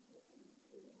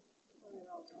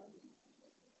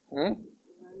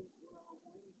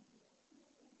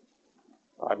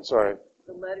 I'm sorry.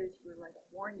 The letters were like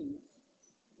warnings.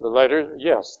 The letters,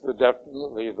 yes,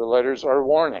 definitely the letters are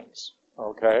warnings.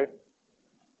 Okay?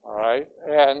 All right?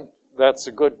 And that's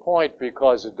a good point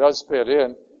because it does fit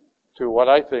in to what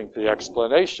I think the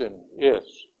explanation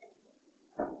is.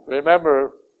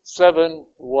 Remember, 7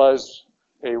 was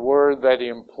a word that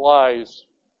implies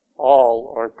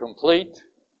all or complete.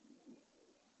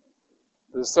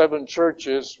 The 7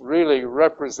 churches really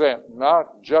represent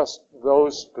not just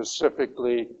those specific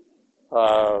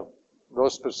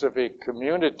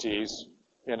communities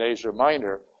in Asia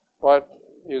Minor, but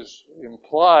is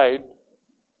implied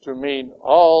to mean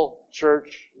all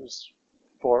churches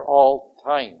for all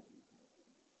time.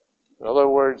 In other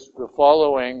words, the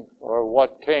following, or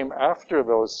what came after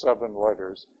those 7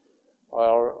 letters,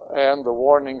 and the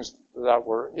warnings that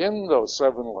were in those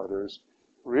 7 letters,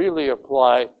 really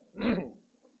apply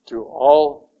to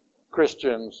all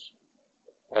Christians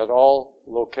at all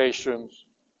locations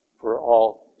for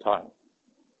all time.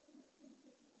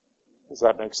 Does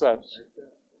that make sense?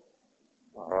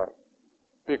 All right.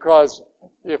 Because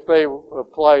if they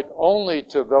applied only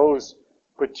to those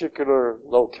particular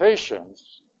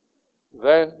locations,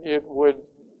 then the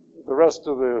rest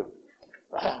of the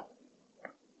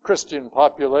Christian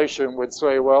population would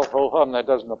say, well, ho-hum, that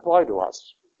doesn't apply to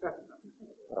us.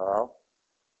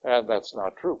 And that's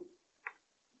not true.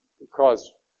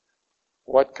 Because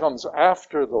what comes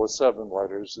after those 7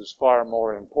 letters is far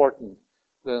more important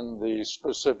than the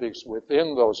specifics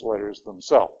within those letters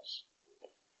themselves.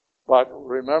 But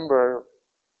remember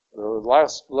the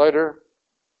last letter,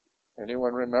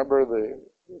 anyone remember the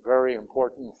very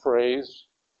important phrase,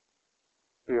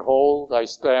 "Behold, I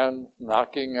stand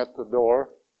knocking at the door.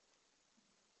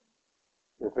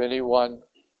 If anyone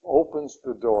opens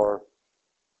the door,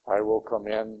 I will come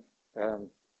in and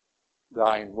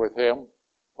dine with him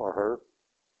or her."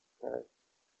 Okay.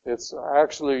 It's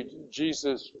actually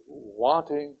Jesus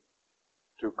wanting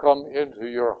to come into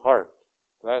your heart.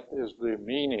 That is the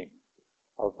meaning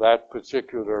of that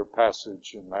particular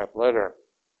passage in that letter.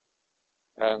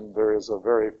 And there is a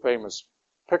very famous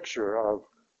picture of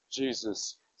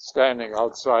Jesus standing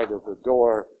outside of the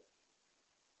door,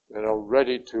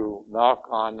 ready to knock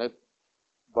on it,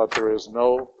 but there is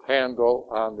no handle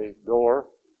on the door,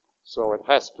 so it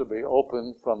has to be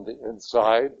opened from the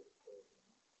inside,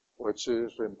 which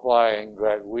is implying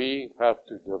that we have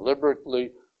to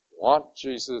deliberately want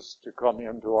Jesus to come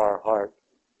into our heart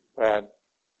and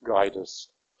guide us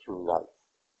through life.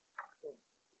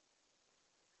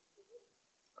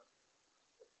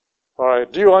 All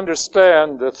right, do you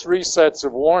understand the 3 sets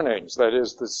of warnings? That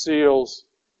is, the seals,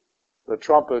 the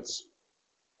trumpets,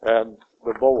 and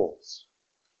the bowls.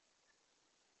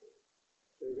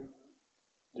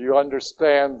 Do Do you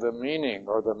understand the meaning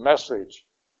or the message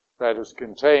that is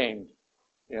contained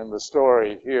in the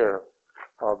story here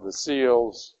of the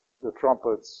seals, the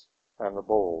trumpets, and the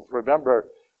bowls? Remember,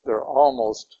 they're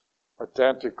almost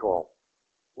identical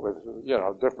with,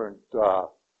 different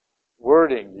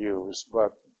wording used,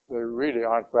 but they really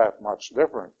aren't that much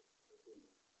different.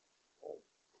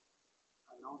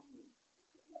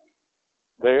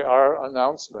 They are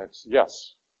announcements,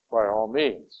 yes, by all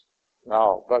means.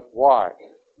 Now, but why?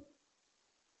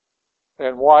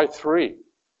 And why 3?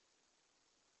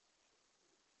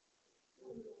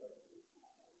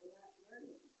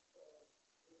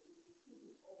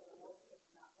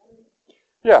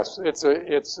 Yes, it's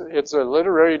a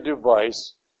literary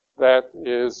device that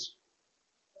is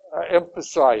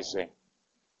emphasizing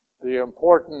the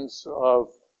importance of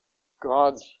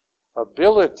God's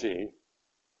ability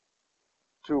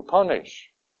to punish.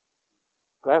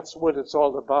 That's what it's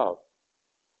all about.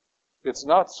 It's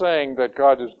not saying that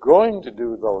God is going to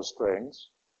do those things,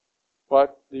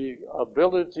 but the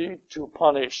ability to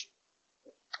punish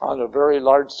on a very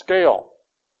large scale,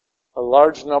 a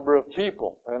large number of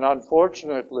people. And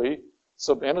unfortunately,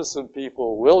 some innocent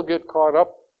people will get caught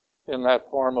up in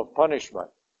that form of punishment,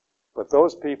 but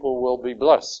those people will be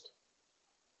blessed.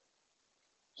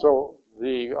 So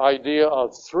the idea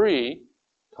of 3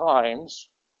 times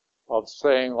of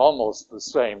saying almost the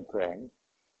same thing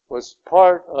was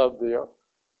part of the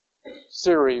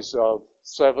series of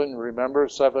 7. Remember,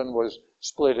 7 was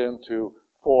split into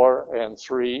 4 and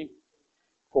 3.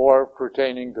 4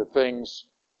 pertaining to things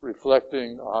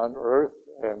reflecting on earth,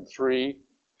 and 3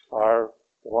 are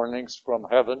warnings from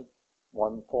heaven,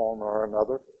 one form or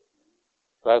another.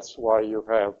 That's why you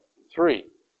have 3.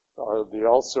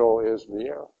 Also is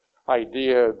the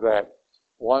idea that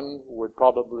 1 would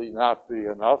probably not be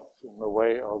enough in the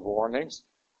way of warnings,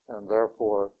 and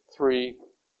therefore 3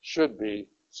 should be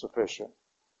sufficient.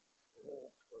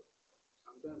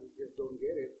 Sometimes you just don't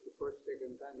get it the first,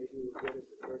 second time, maybe you get it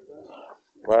the third time.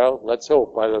 Well, let's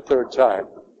hope by the 3rd time.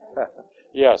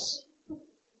 Yes.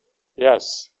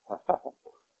 Yes.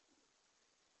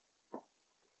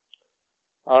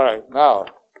 All right, now,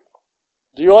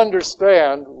 do you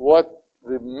understand what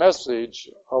the message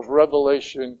of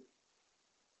Revelation,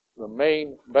 the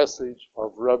main message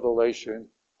of Revelation,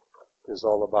 is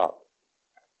all about?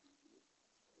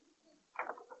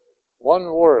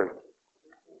 One word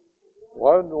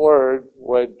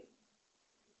would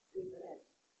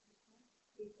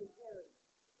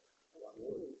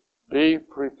be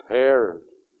prepared.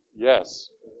 Yes,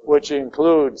 which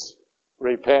includes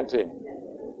repenting.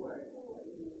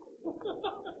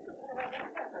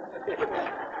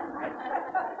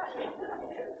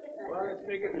 Well, let's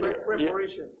make it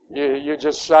preparation. You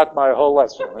just shot my whole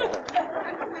lesson.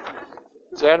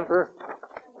 Jennifer?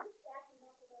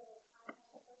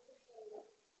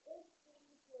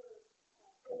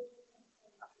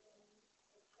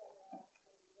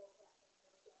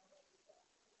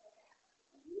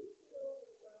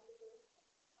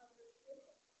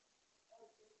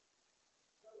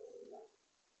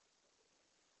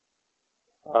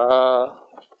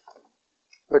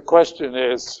 The question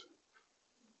is,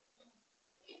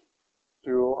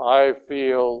 do I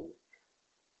feel,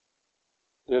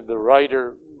 did the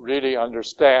writer really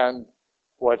understand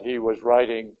what he was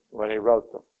writing when he wrote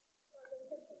them?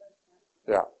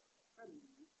 Yeah.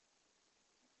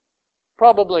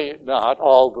 Probably not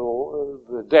all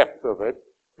the depth of it,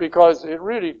 because it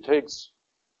really takes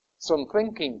some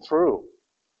thinking through.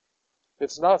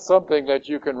 It's not something that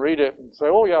you can read it and say,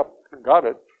 oh yeah, got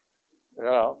it.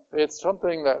 It's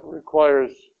something that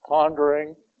requires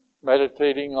pondering,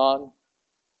 meditating on.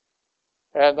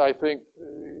 And I think,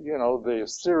 the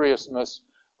seriousness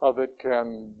of it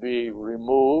can be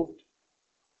removed,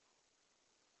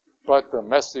 but the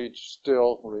message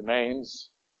still remains.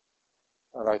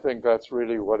 And I think that's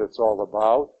really what it's all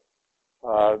about.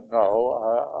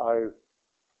 I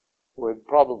would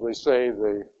probably say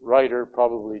the writer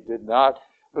probably did not,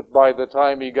 but by the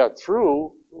time he got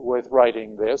through with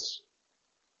writing this,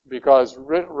 because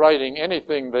writing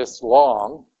anything this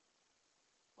long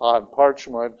on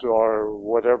parchment or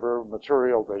whatever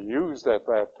material they used at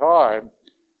that time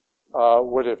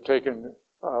would have taken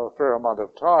a fair amount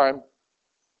of time,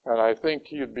 and I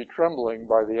think you'd be trembling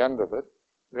by the end of it.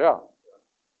 Yeah.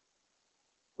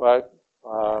 But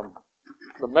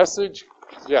the message,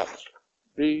 yes,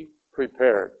 be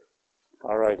prepared.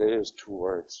 All right, it is 2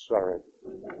 words, sorry.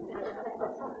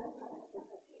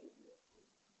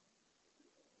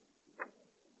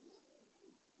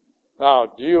 Now,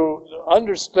 do you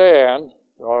understand,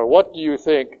 or what do you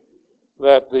think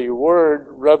that the word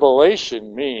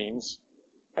revelation means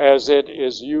as it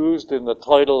is used in the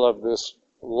title of this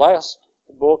last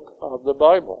book of the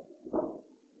Bible.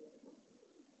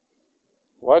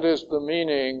 What is the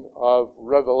meaning of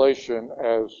Revelation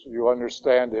as you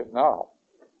understand it now?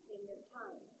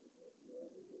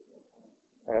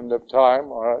 End of time,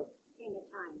 all right. End of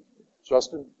time.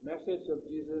 Justin? Message of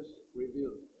Jesus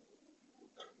revealed.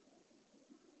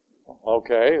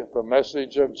 Okay, the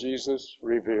message of Jesus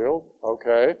revealed.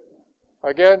 Okay.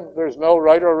 Again, there's no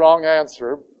right or wrong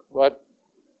answer, but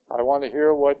I want to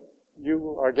hear what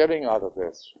you are getting out of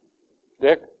this.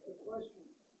 Dick? The question,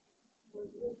 was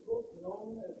this book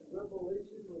known as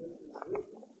Revelation when it was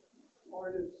written,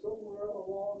 or did somewhere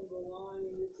along the line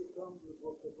it become the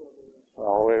book of Revelation?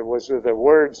 Oh, it was the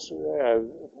words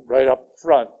right up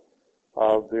front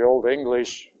of the Old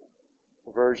English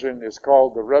version is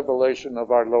called The Revelation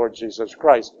of Our Lord Jesus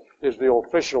Christ, is the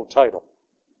official title.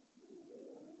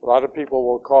 A lot of people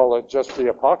will call it just the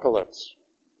Apocalypse,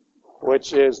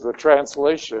 which is the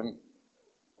translation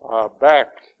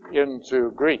back into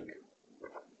Greek.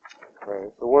 Okay.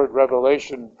 The word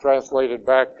revelation translated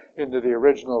back into the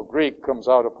original Greek comes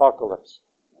out Apocalypse.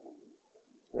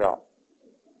 Yeah.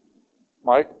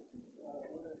 Mike?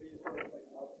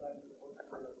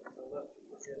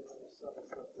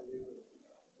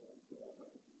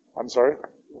 I'm sorry?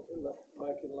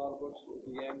 Like in a lot of books,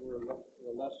 the end where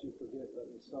the less you forget, that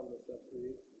the sum is set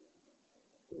free.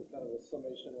 Kind of a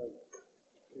summation of,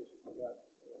 in case you forgot.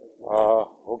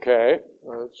 Okay.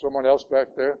 Someone else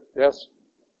back there? Yes?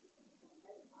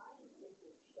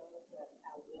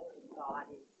 God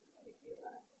is to give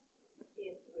us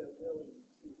if we're willing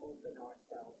to open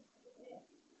ourselves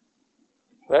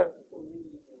to Him.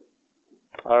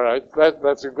 All right,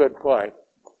 that's a good point.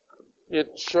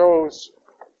 It shows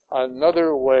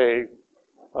another way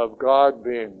of God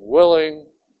being willing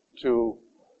to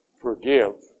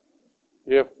forgive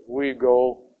if we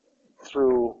go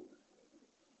through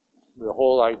the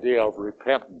whole idea of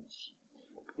repentance.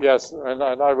 Yes, and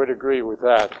I would agree with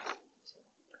that.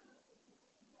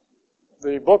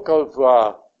 The book of,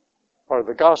 or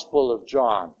the Gospel of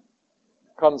John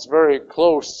comes very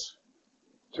close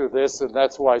to this, and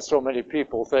that's why so many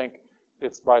people think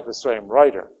it's by the same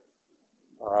writer.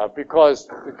 Because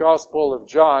the Gospel of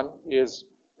John is,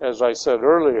 as I said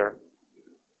earlier,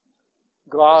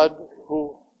 God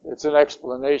who, it's an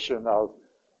explanation of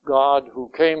God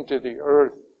who came to the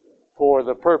earth for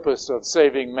the purpose of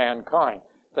saving mankind.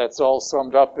 That's all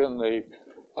summed up in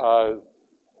the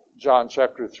John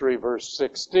chapter 3, verse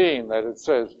 16, that it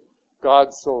says,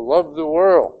 God so loved the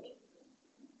world,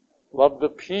 loved the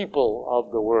people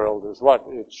of the world is what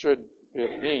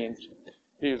it means.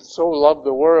 He so loved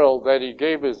the world that he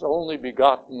gave his only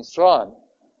begotten Son,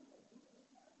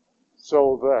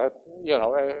 so that,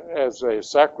 as a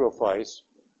sacrifice,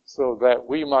 so that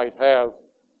we might have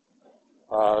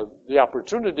the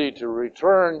opportunity to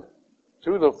return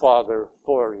to the Father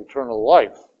for eternal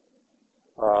life.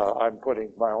 I'm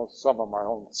putting some of my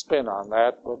own spin on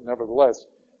that, but nevertheless,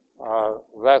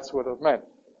 that's what it meant.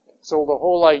 So the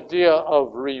whole idea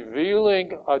of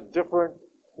revealing a different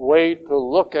way to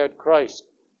look at Christ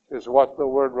is what the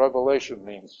word revelation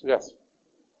means. Yes?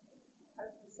 I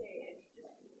was going to say, and you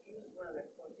just used one of the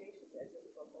quotations as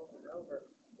it goes over and over,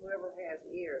 whoever has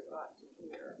ears ought to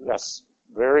hear. Yes,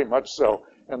 very much so.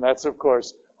 And that's, of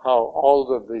course, how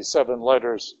all of the 7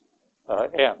 letters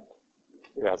end.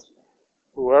 Yes.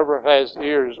 Whoever has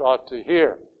ears ought to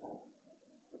hear.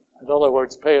 In other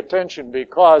words, pay attention,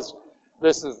 because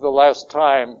this is the last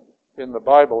time in the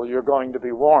Bible you're going to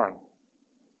be warned.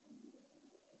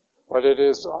 But it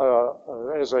is,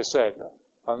 as I said,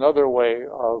 another way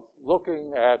of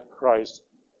looking at Christ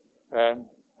and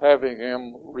having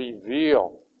him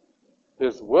reveal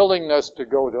his willingness to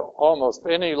go to almost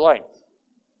any length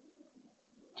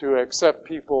to accept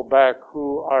people back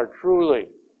who are truly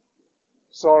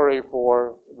sorry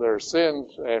for their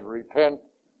sins and repent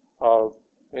of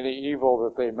any evil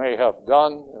that they may have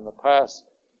done in the past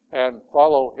and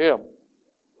follow him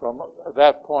from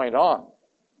that point on.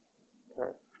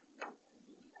 Okay.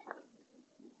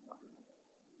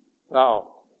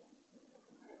 Now,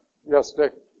 yes,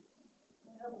 Dick?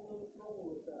 I have a little trouble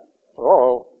with that.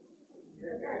 Oh.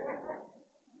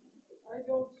 I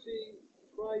don't see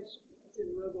Christ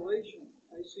in Revelation.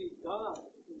 I see God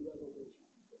in Revelation.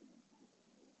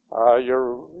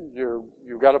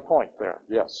 You got a point there.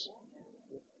 Yes.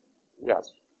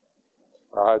 Yes.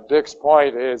 Dick's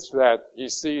point is that he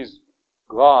sees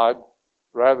God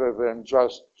rather than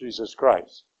just Jesus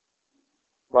Christ.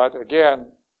 But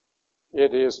again,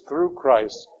 it is through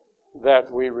Christ that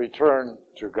we return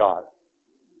to God.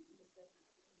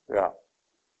 Yeah.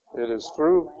 It is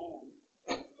through.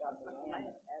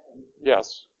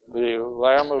 Yes, the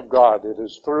Lamb of God. It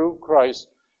is through Christ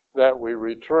that we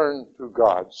return to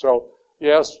God. So,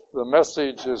 yes, the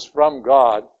message is from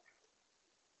God,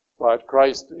 but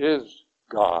Christ is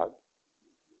God.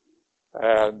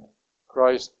 And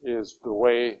Christ is the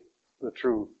way, the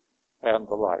truth, and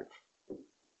the life.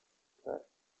 Okay.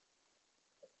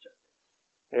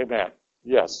 Amen.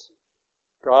 Yes.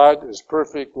 God is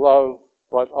perfect love,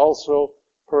 but also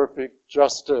perfect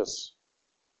justice.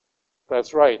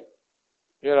 That's right.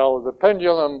 You know, the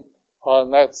pendulum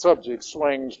on that subject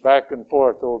swings back and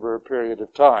forth over a period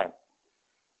of time.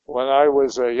 When I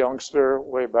was a youngster,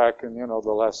 way back in,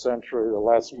 the last century, the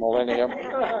last millennium,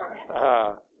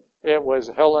 it was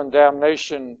hell and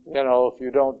damnation, if you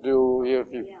don't do,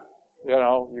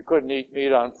 you couldn't eat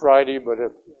meat on Friday, but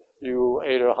if you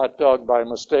ate a hot dog by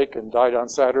mistake and died on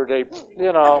Saturday,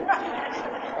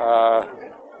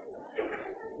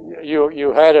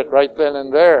 you had it right then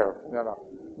and there,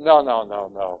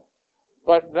 No.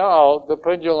 But now the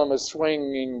pendulum is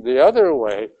swinging the other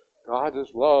way. God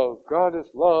is love,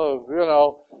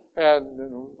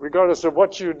 and regardless of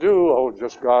what you do,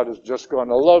 God is just going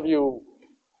to love you.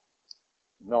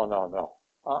 No.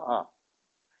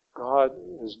 God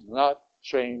is not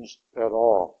changed at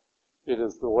all. It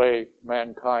is the way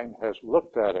mankind has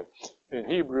looked at it. In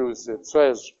Hebrews it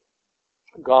says,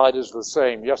 God is the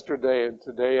same yesterday and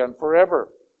today and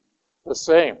forever. The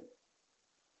same.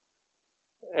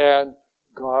 And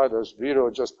God, as Vito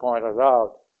just pointed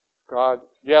out, God,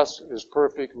 yes, is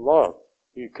perfect love.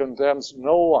 He condemns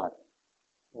no one.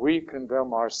 We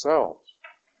condemn ourselves.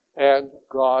 And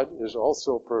God is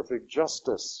also perfect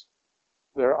justice.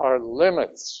 There are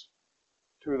limits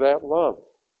to that love.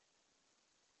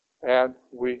 And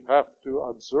we have to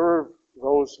observe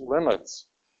those limits.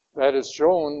 That is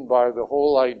shown by the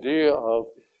whole idea of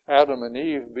Adam and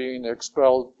Eve being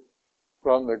expelled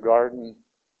from the Garden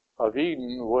of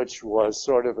Eden, which was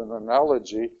sort of an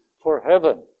analogy for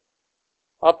heaven.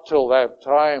 Up till that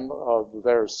time of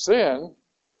their sin,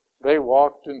 they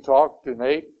walked and talked and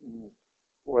ate and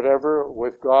whatever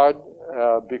with God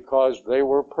because they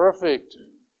were perfect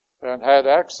and had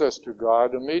access to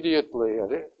God immediately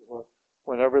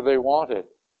whenever they wanted.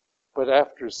 But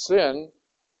after sin,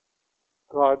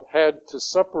 God had to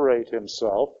separate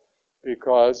himself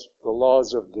because the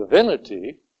laws of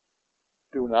divinity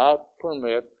do not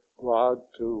permit God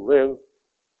to live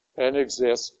and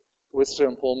exist with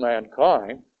simple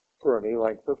mankind for any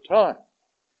length of time.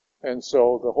 And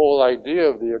so the whole idea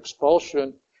of the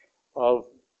expulsion of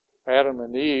Adam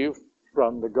and Eve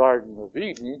from the Garden of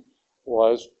Eden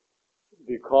was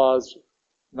because,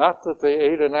 not that they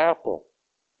ate an apple.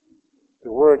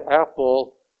 The word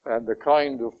apple and the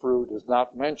kind of fruit is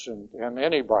not mentioned in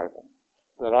any Bible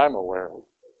that I'm aware of.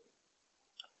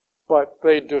 But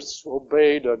they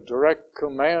disobeyed a direct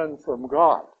command from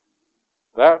God.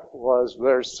 That was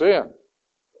their sin.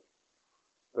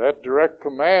 That direct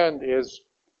command is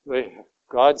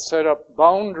God set up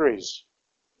boundaries.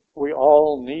 We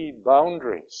all need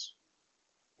boundaries.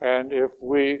 And if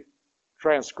we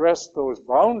transgress those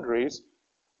boundaries,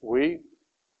 we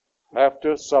have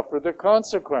to suffer the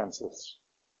consequences.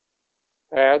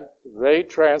 And they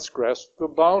transgressed the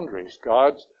boundaries.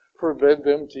 God forbid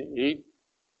them to eat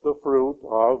the fruit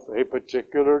of a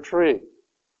particular tree.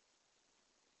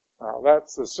 Now,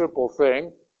 that's a simple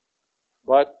thing,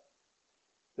 but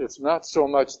it's not so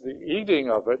much the eating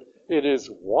of it, it is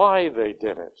why they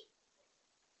did it.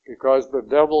 Because the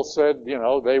devil said,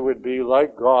 they would be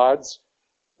like gods,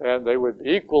 and they would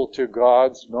be equal to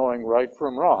gods, knowing right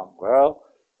from wrong. Well,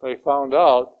 they found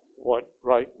out what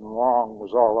right and wrong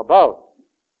was all about.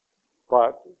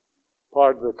 But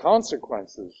part of the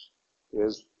consequences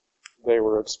is they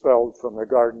were expelled from the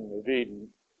Garden of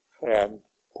Eden and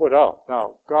put out.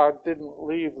 Now, God didn't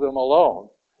leave them alone.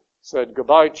 Said,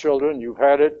 goodbye, children, you've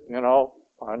had it, and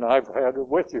I've had it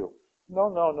with you.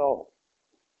 No.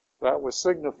 That was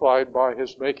signified by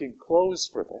his making clothes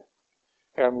for them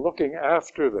and looking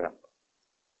after them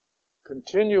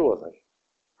continually.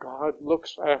 God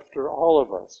looks after all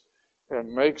of us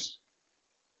and makes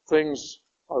things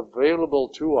available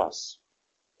to us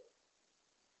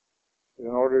in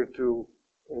order to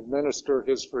administer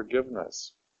his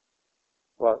forgiveness.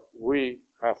 But we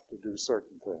have to do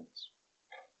certain things.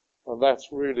 And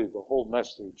that's really the whole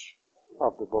message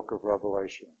of the book of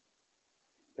Revelation.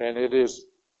 And it is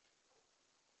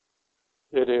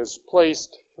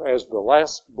placed as the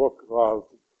last book of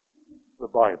the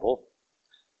Bible,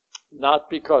 not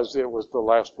because it was the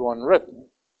last one written.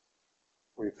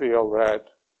 We feel that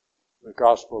the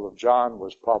Gospel of John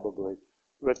was probably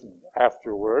written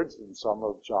afterwards, and some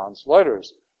of John's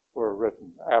letters were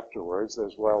written afterwards,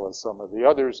 as well as some of the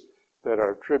others that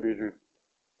are attributed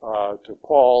to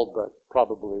Paul, but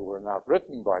probably were not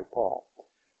written by Paul.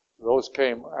 Those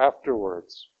came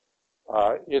afterwards.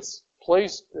 It's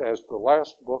placed as the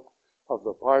last book of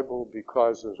the Bible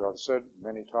because, as I've said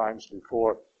many times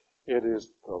before, it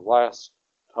is the last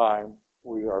time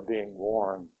we are being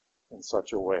warned in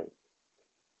such a way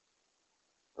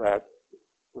that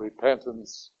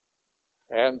repentance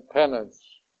and penance,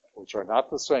 which are not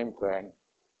the same thing,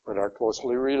 but are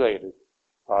closely related,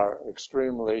 are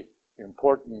extremely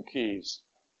important keys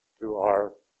to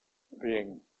our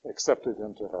being accepted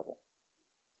into heaven.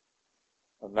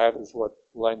 And that is what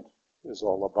Lent is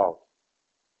all about.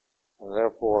 And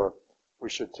therefore, we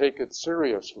should take it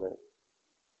seriously.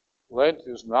 Lent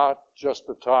is not just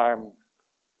a time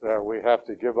that we have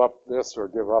to give up this or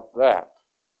give up that.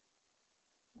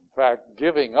 In fact,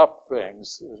 giving up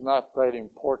things is not that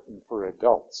important for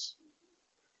adults.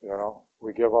 You know,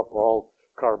 we give up all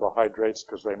carbohydrates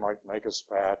because they might make us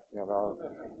fat, you know.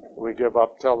 We give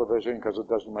up television because it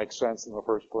doesn't make sense in the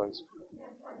first place.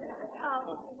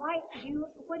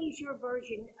 What is your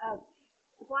version of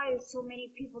why so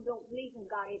many people don't believe in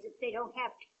God? Is it they don't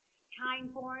have time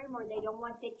for Him, or they don't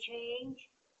want to change,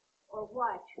 or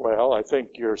what? Well, I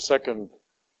think your second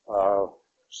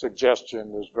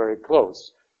suggestion is very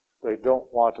close. They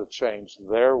don't want to change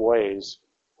their ways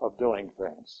of doing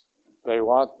things. They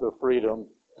want the freedom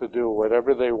to do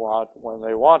whatever they want when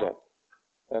they want it.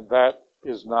 And that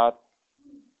is not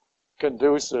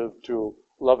conducive to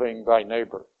loving thy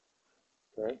neighbor.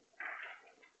 Okay?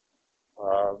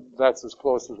 That's as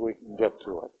close as we can get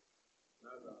to it.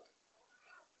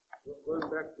 Going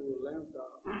back to Lent,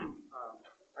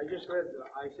 I just read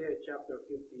Isaiah chapter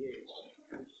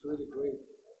 58, which is really great.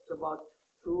 It's about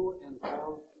true and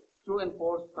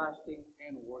false fasting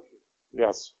and worship.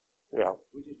 Yes, yeah.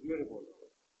 Which is beautiful.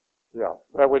 Yeah,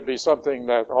 that would be something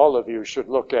that all of you should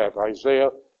look at,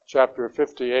 Isaiah chapter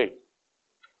 58.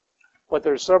 But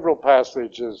there's several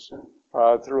passages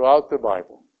throughout the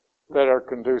Bible that are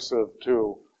conducive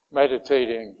to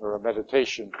meditating or a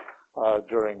meditation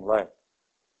during Lent.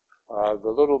 The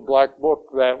little black book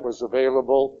that was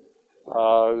available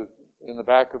in the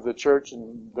back of the church,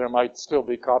 and there might still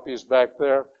be copies back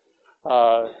there,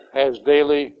 has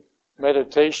daily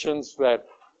meditations that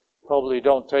probably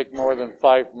don't take more than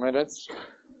 5 minutes,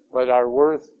 but are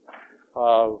worth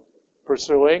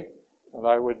pursuing. And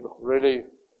I would really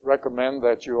recommend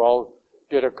that you all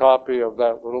get a copy of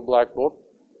that little black book.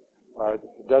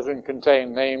 It doesn't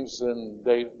contain names and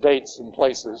dates and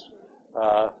places.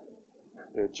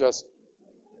 It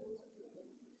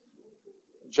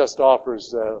just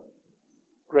offers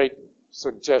great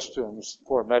suggestions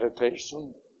for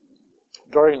meditation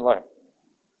during Lent.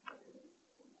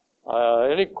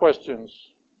 Any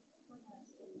questions?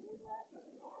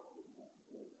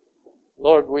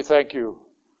 Lord, we thank you.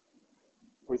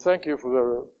 We thank you for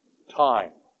the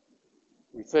time.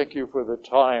 We thank you for the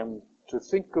time to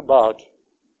think about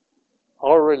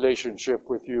our relationship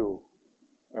with you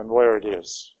and where it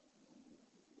is.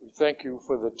 We thank you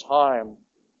for the time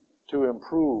to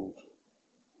improve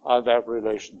on that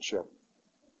relationship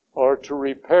or to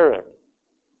repair it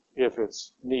if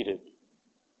it's needed.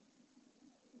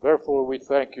 Therefore, we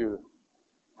thank you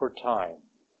for time.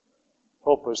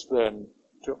 Help us then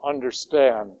to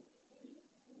understand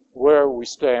where we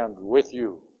stand with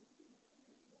you.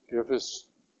 Give us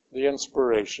the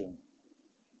inspiration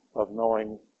of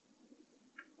knowing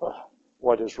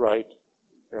what is right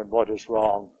and what is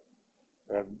wrong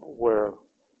and where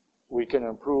we can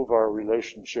improve our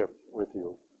relationship with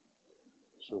you.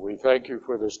 So we thank you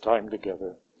for this time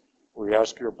together. We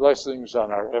ask your blessings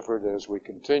on our effort as we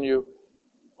continue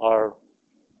our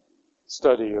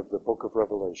study of the book of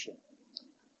Revelation.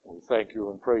 We thank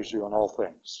you and praise you in all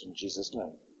things. In Jesus'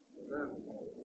 name. Amen.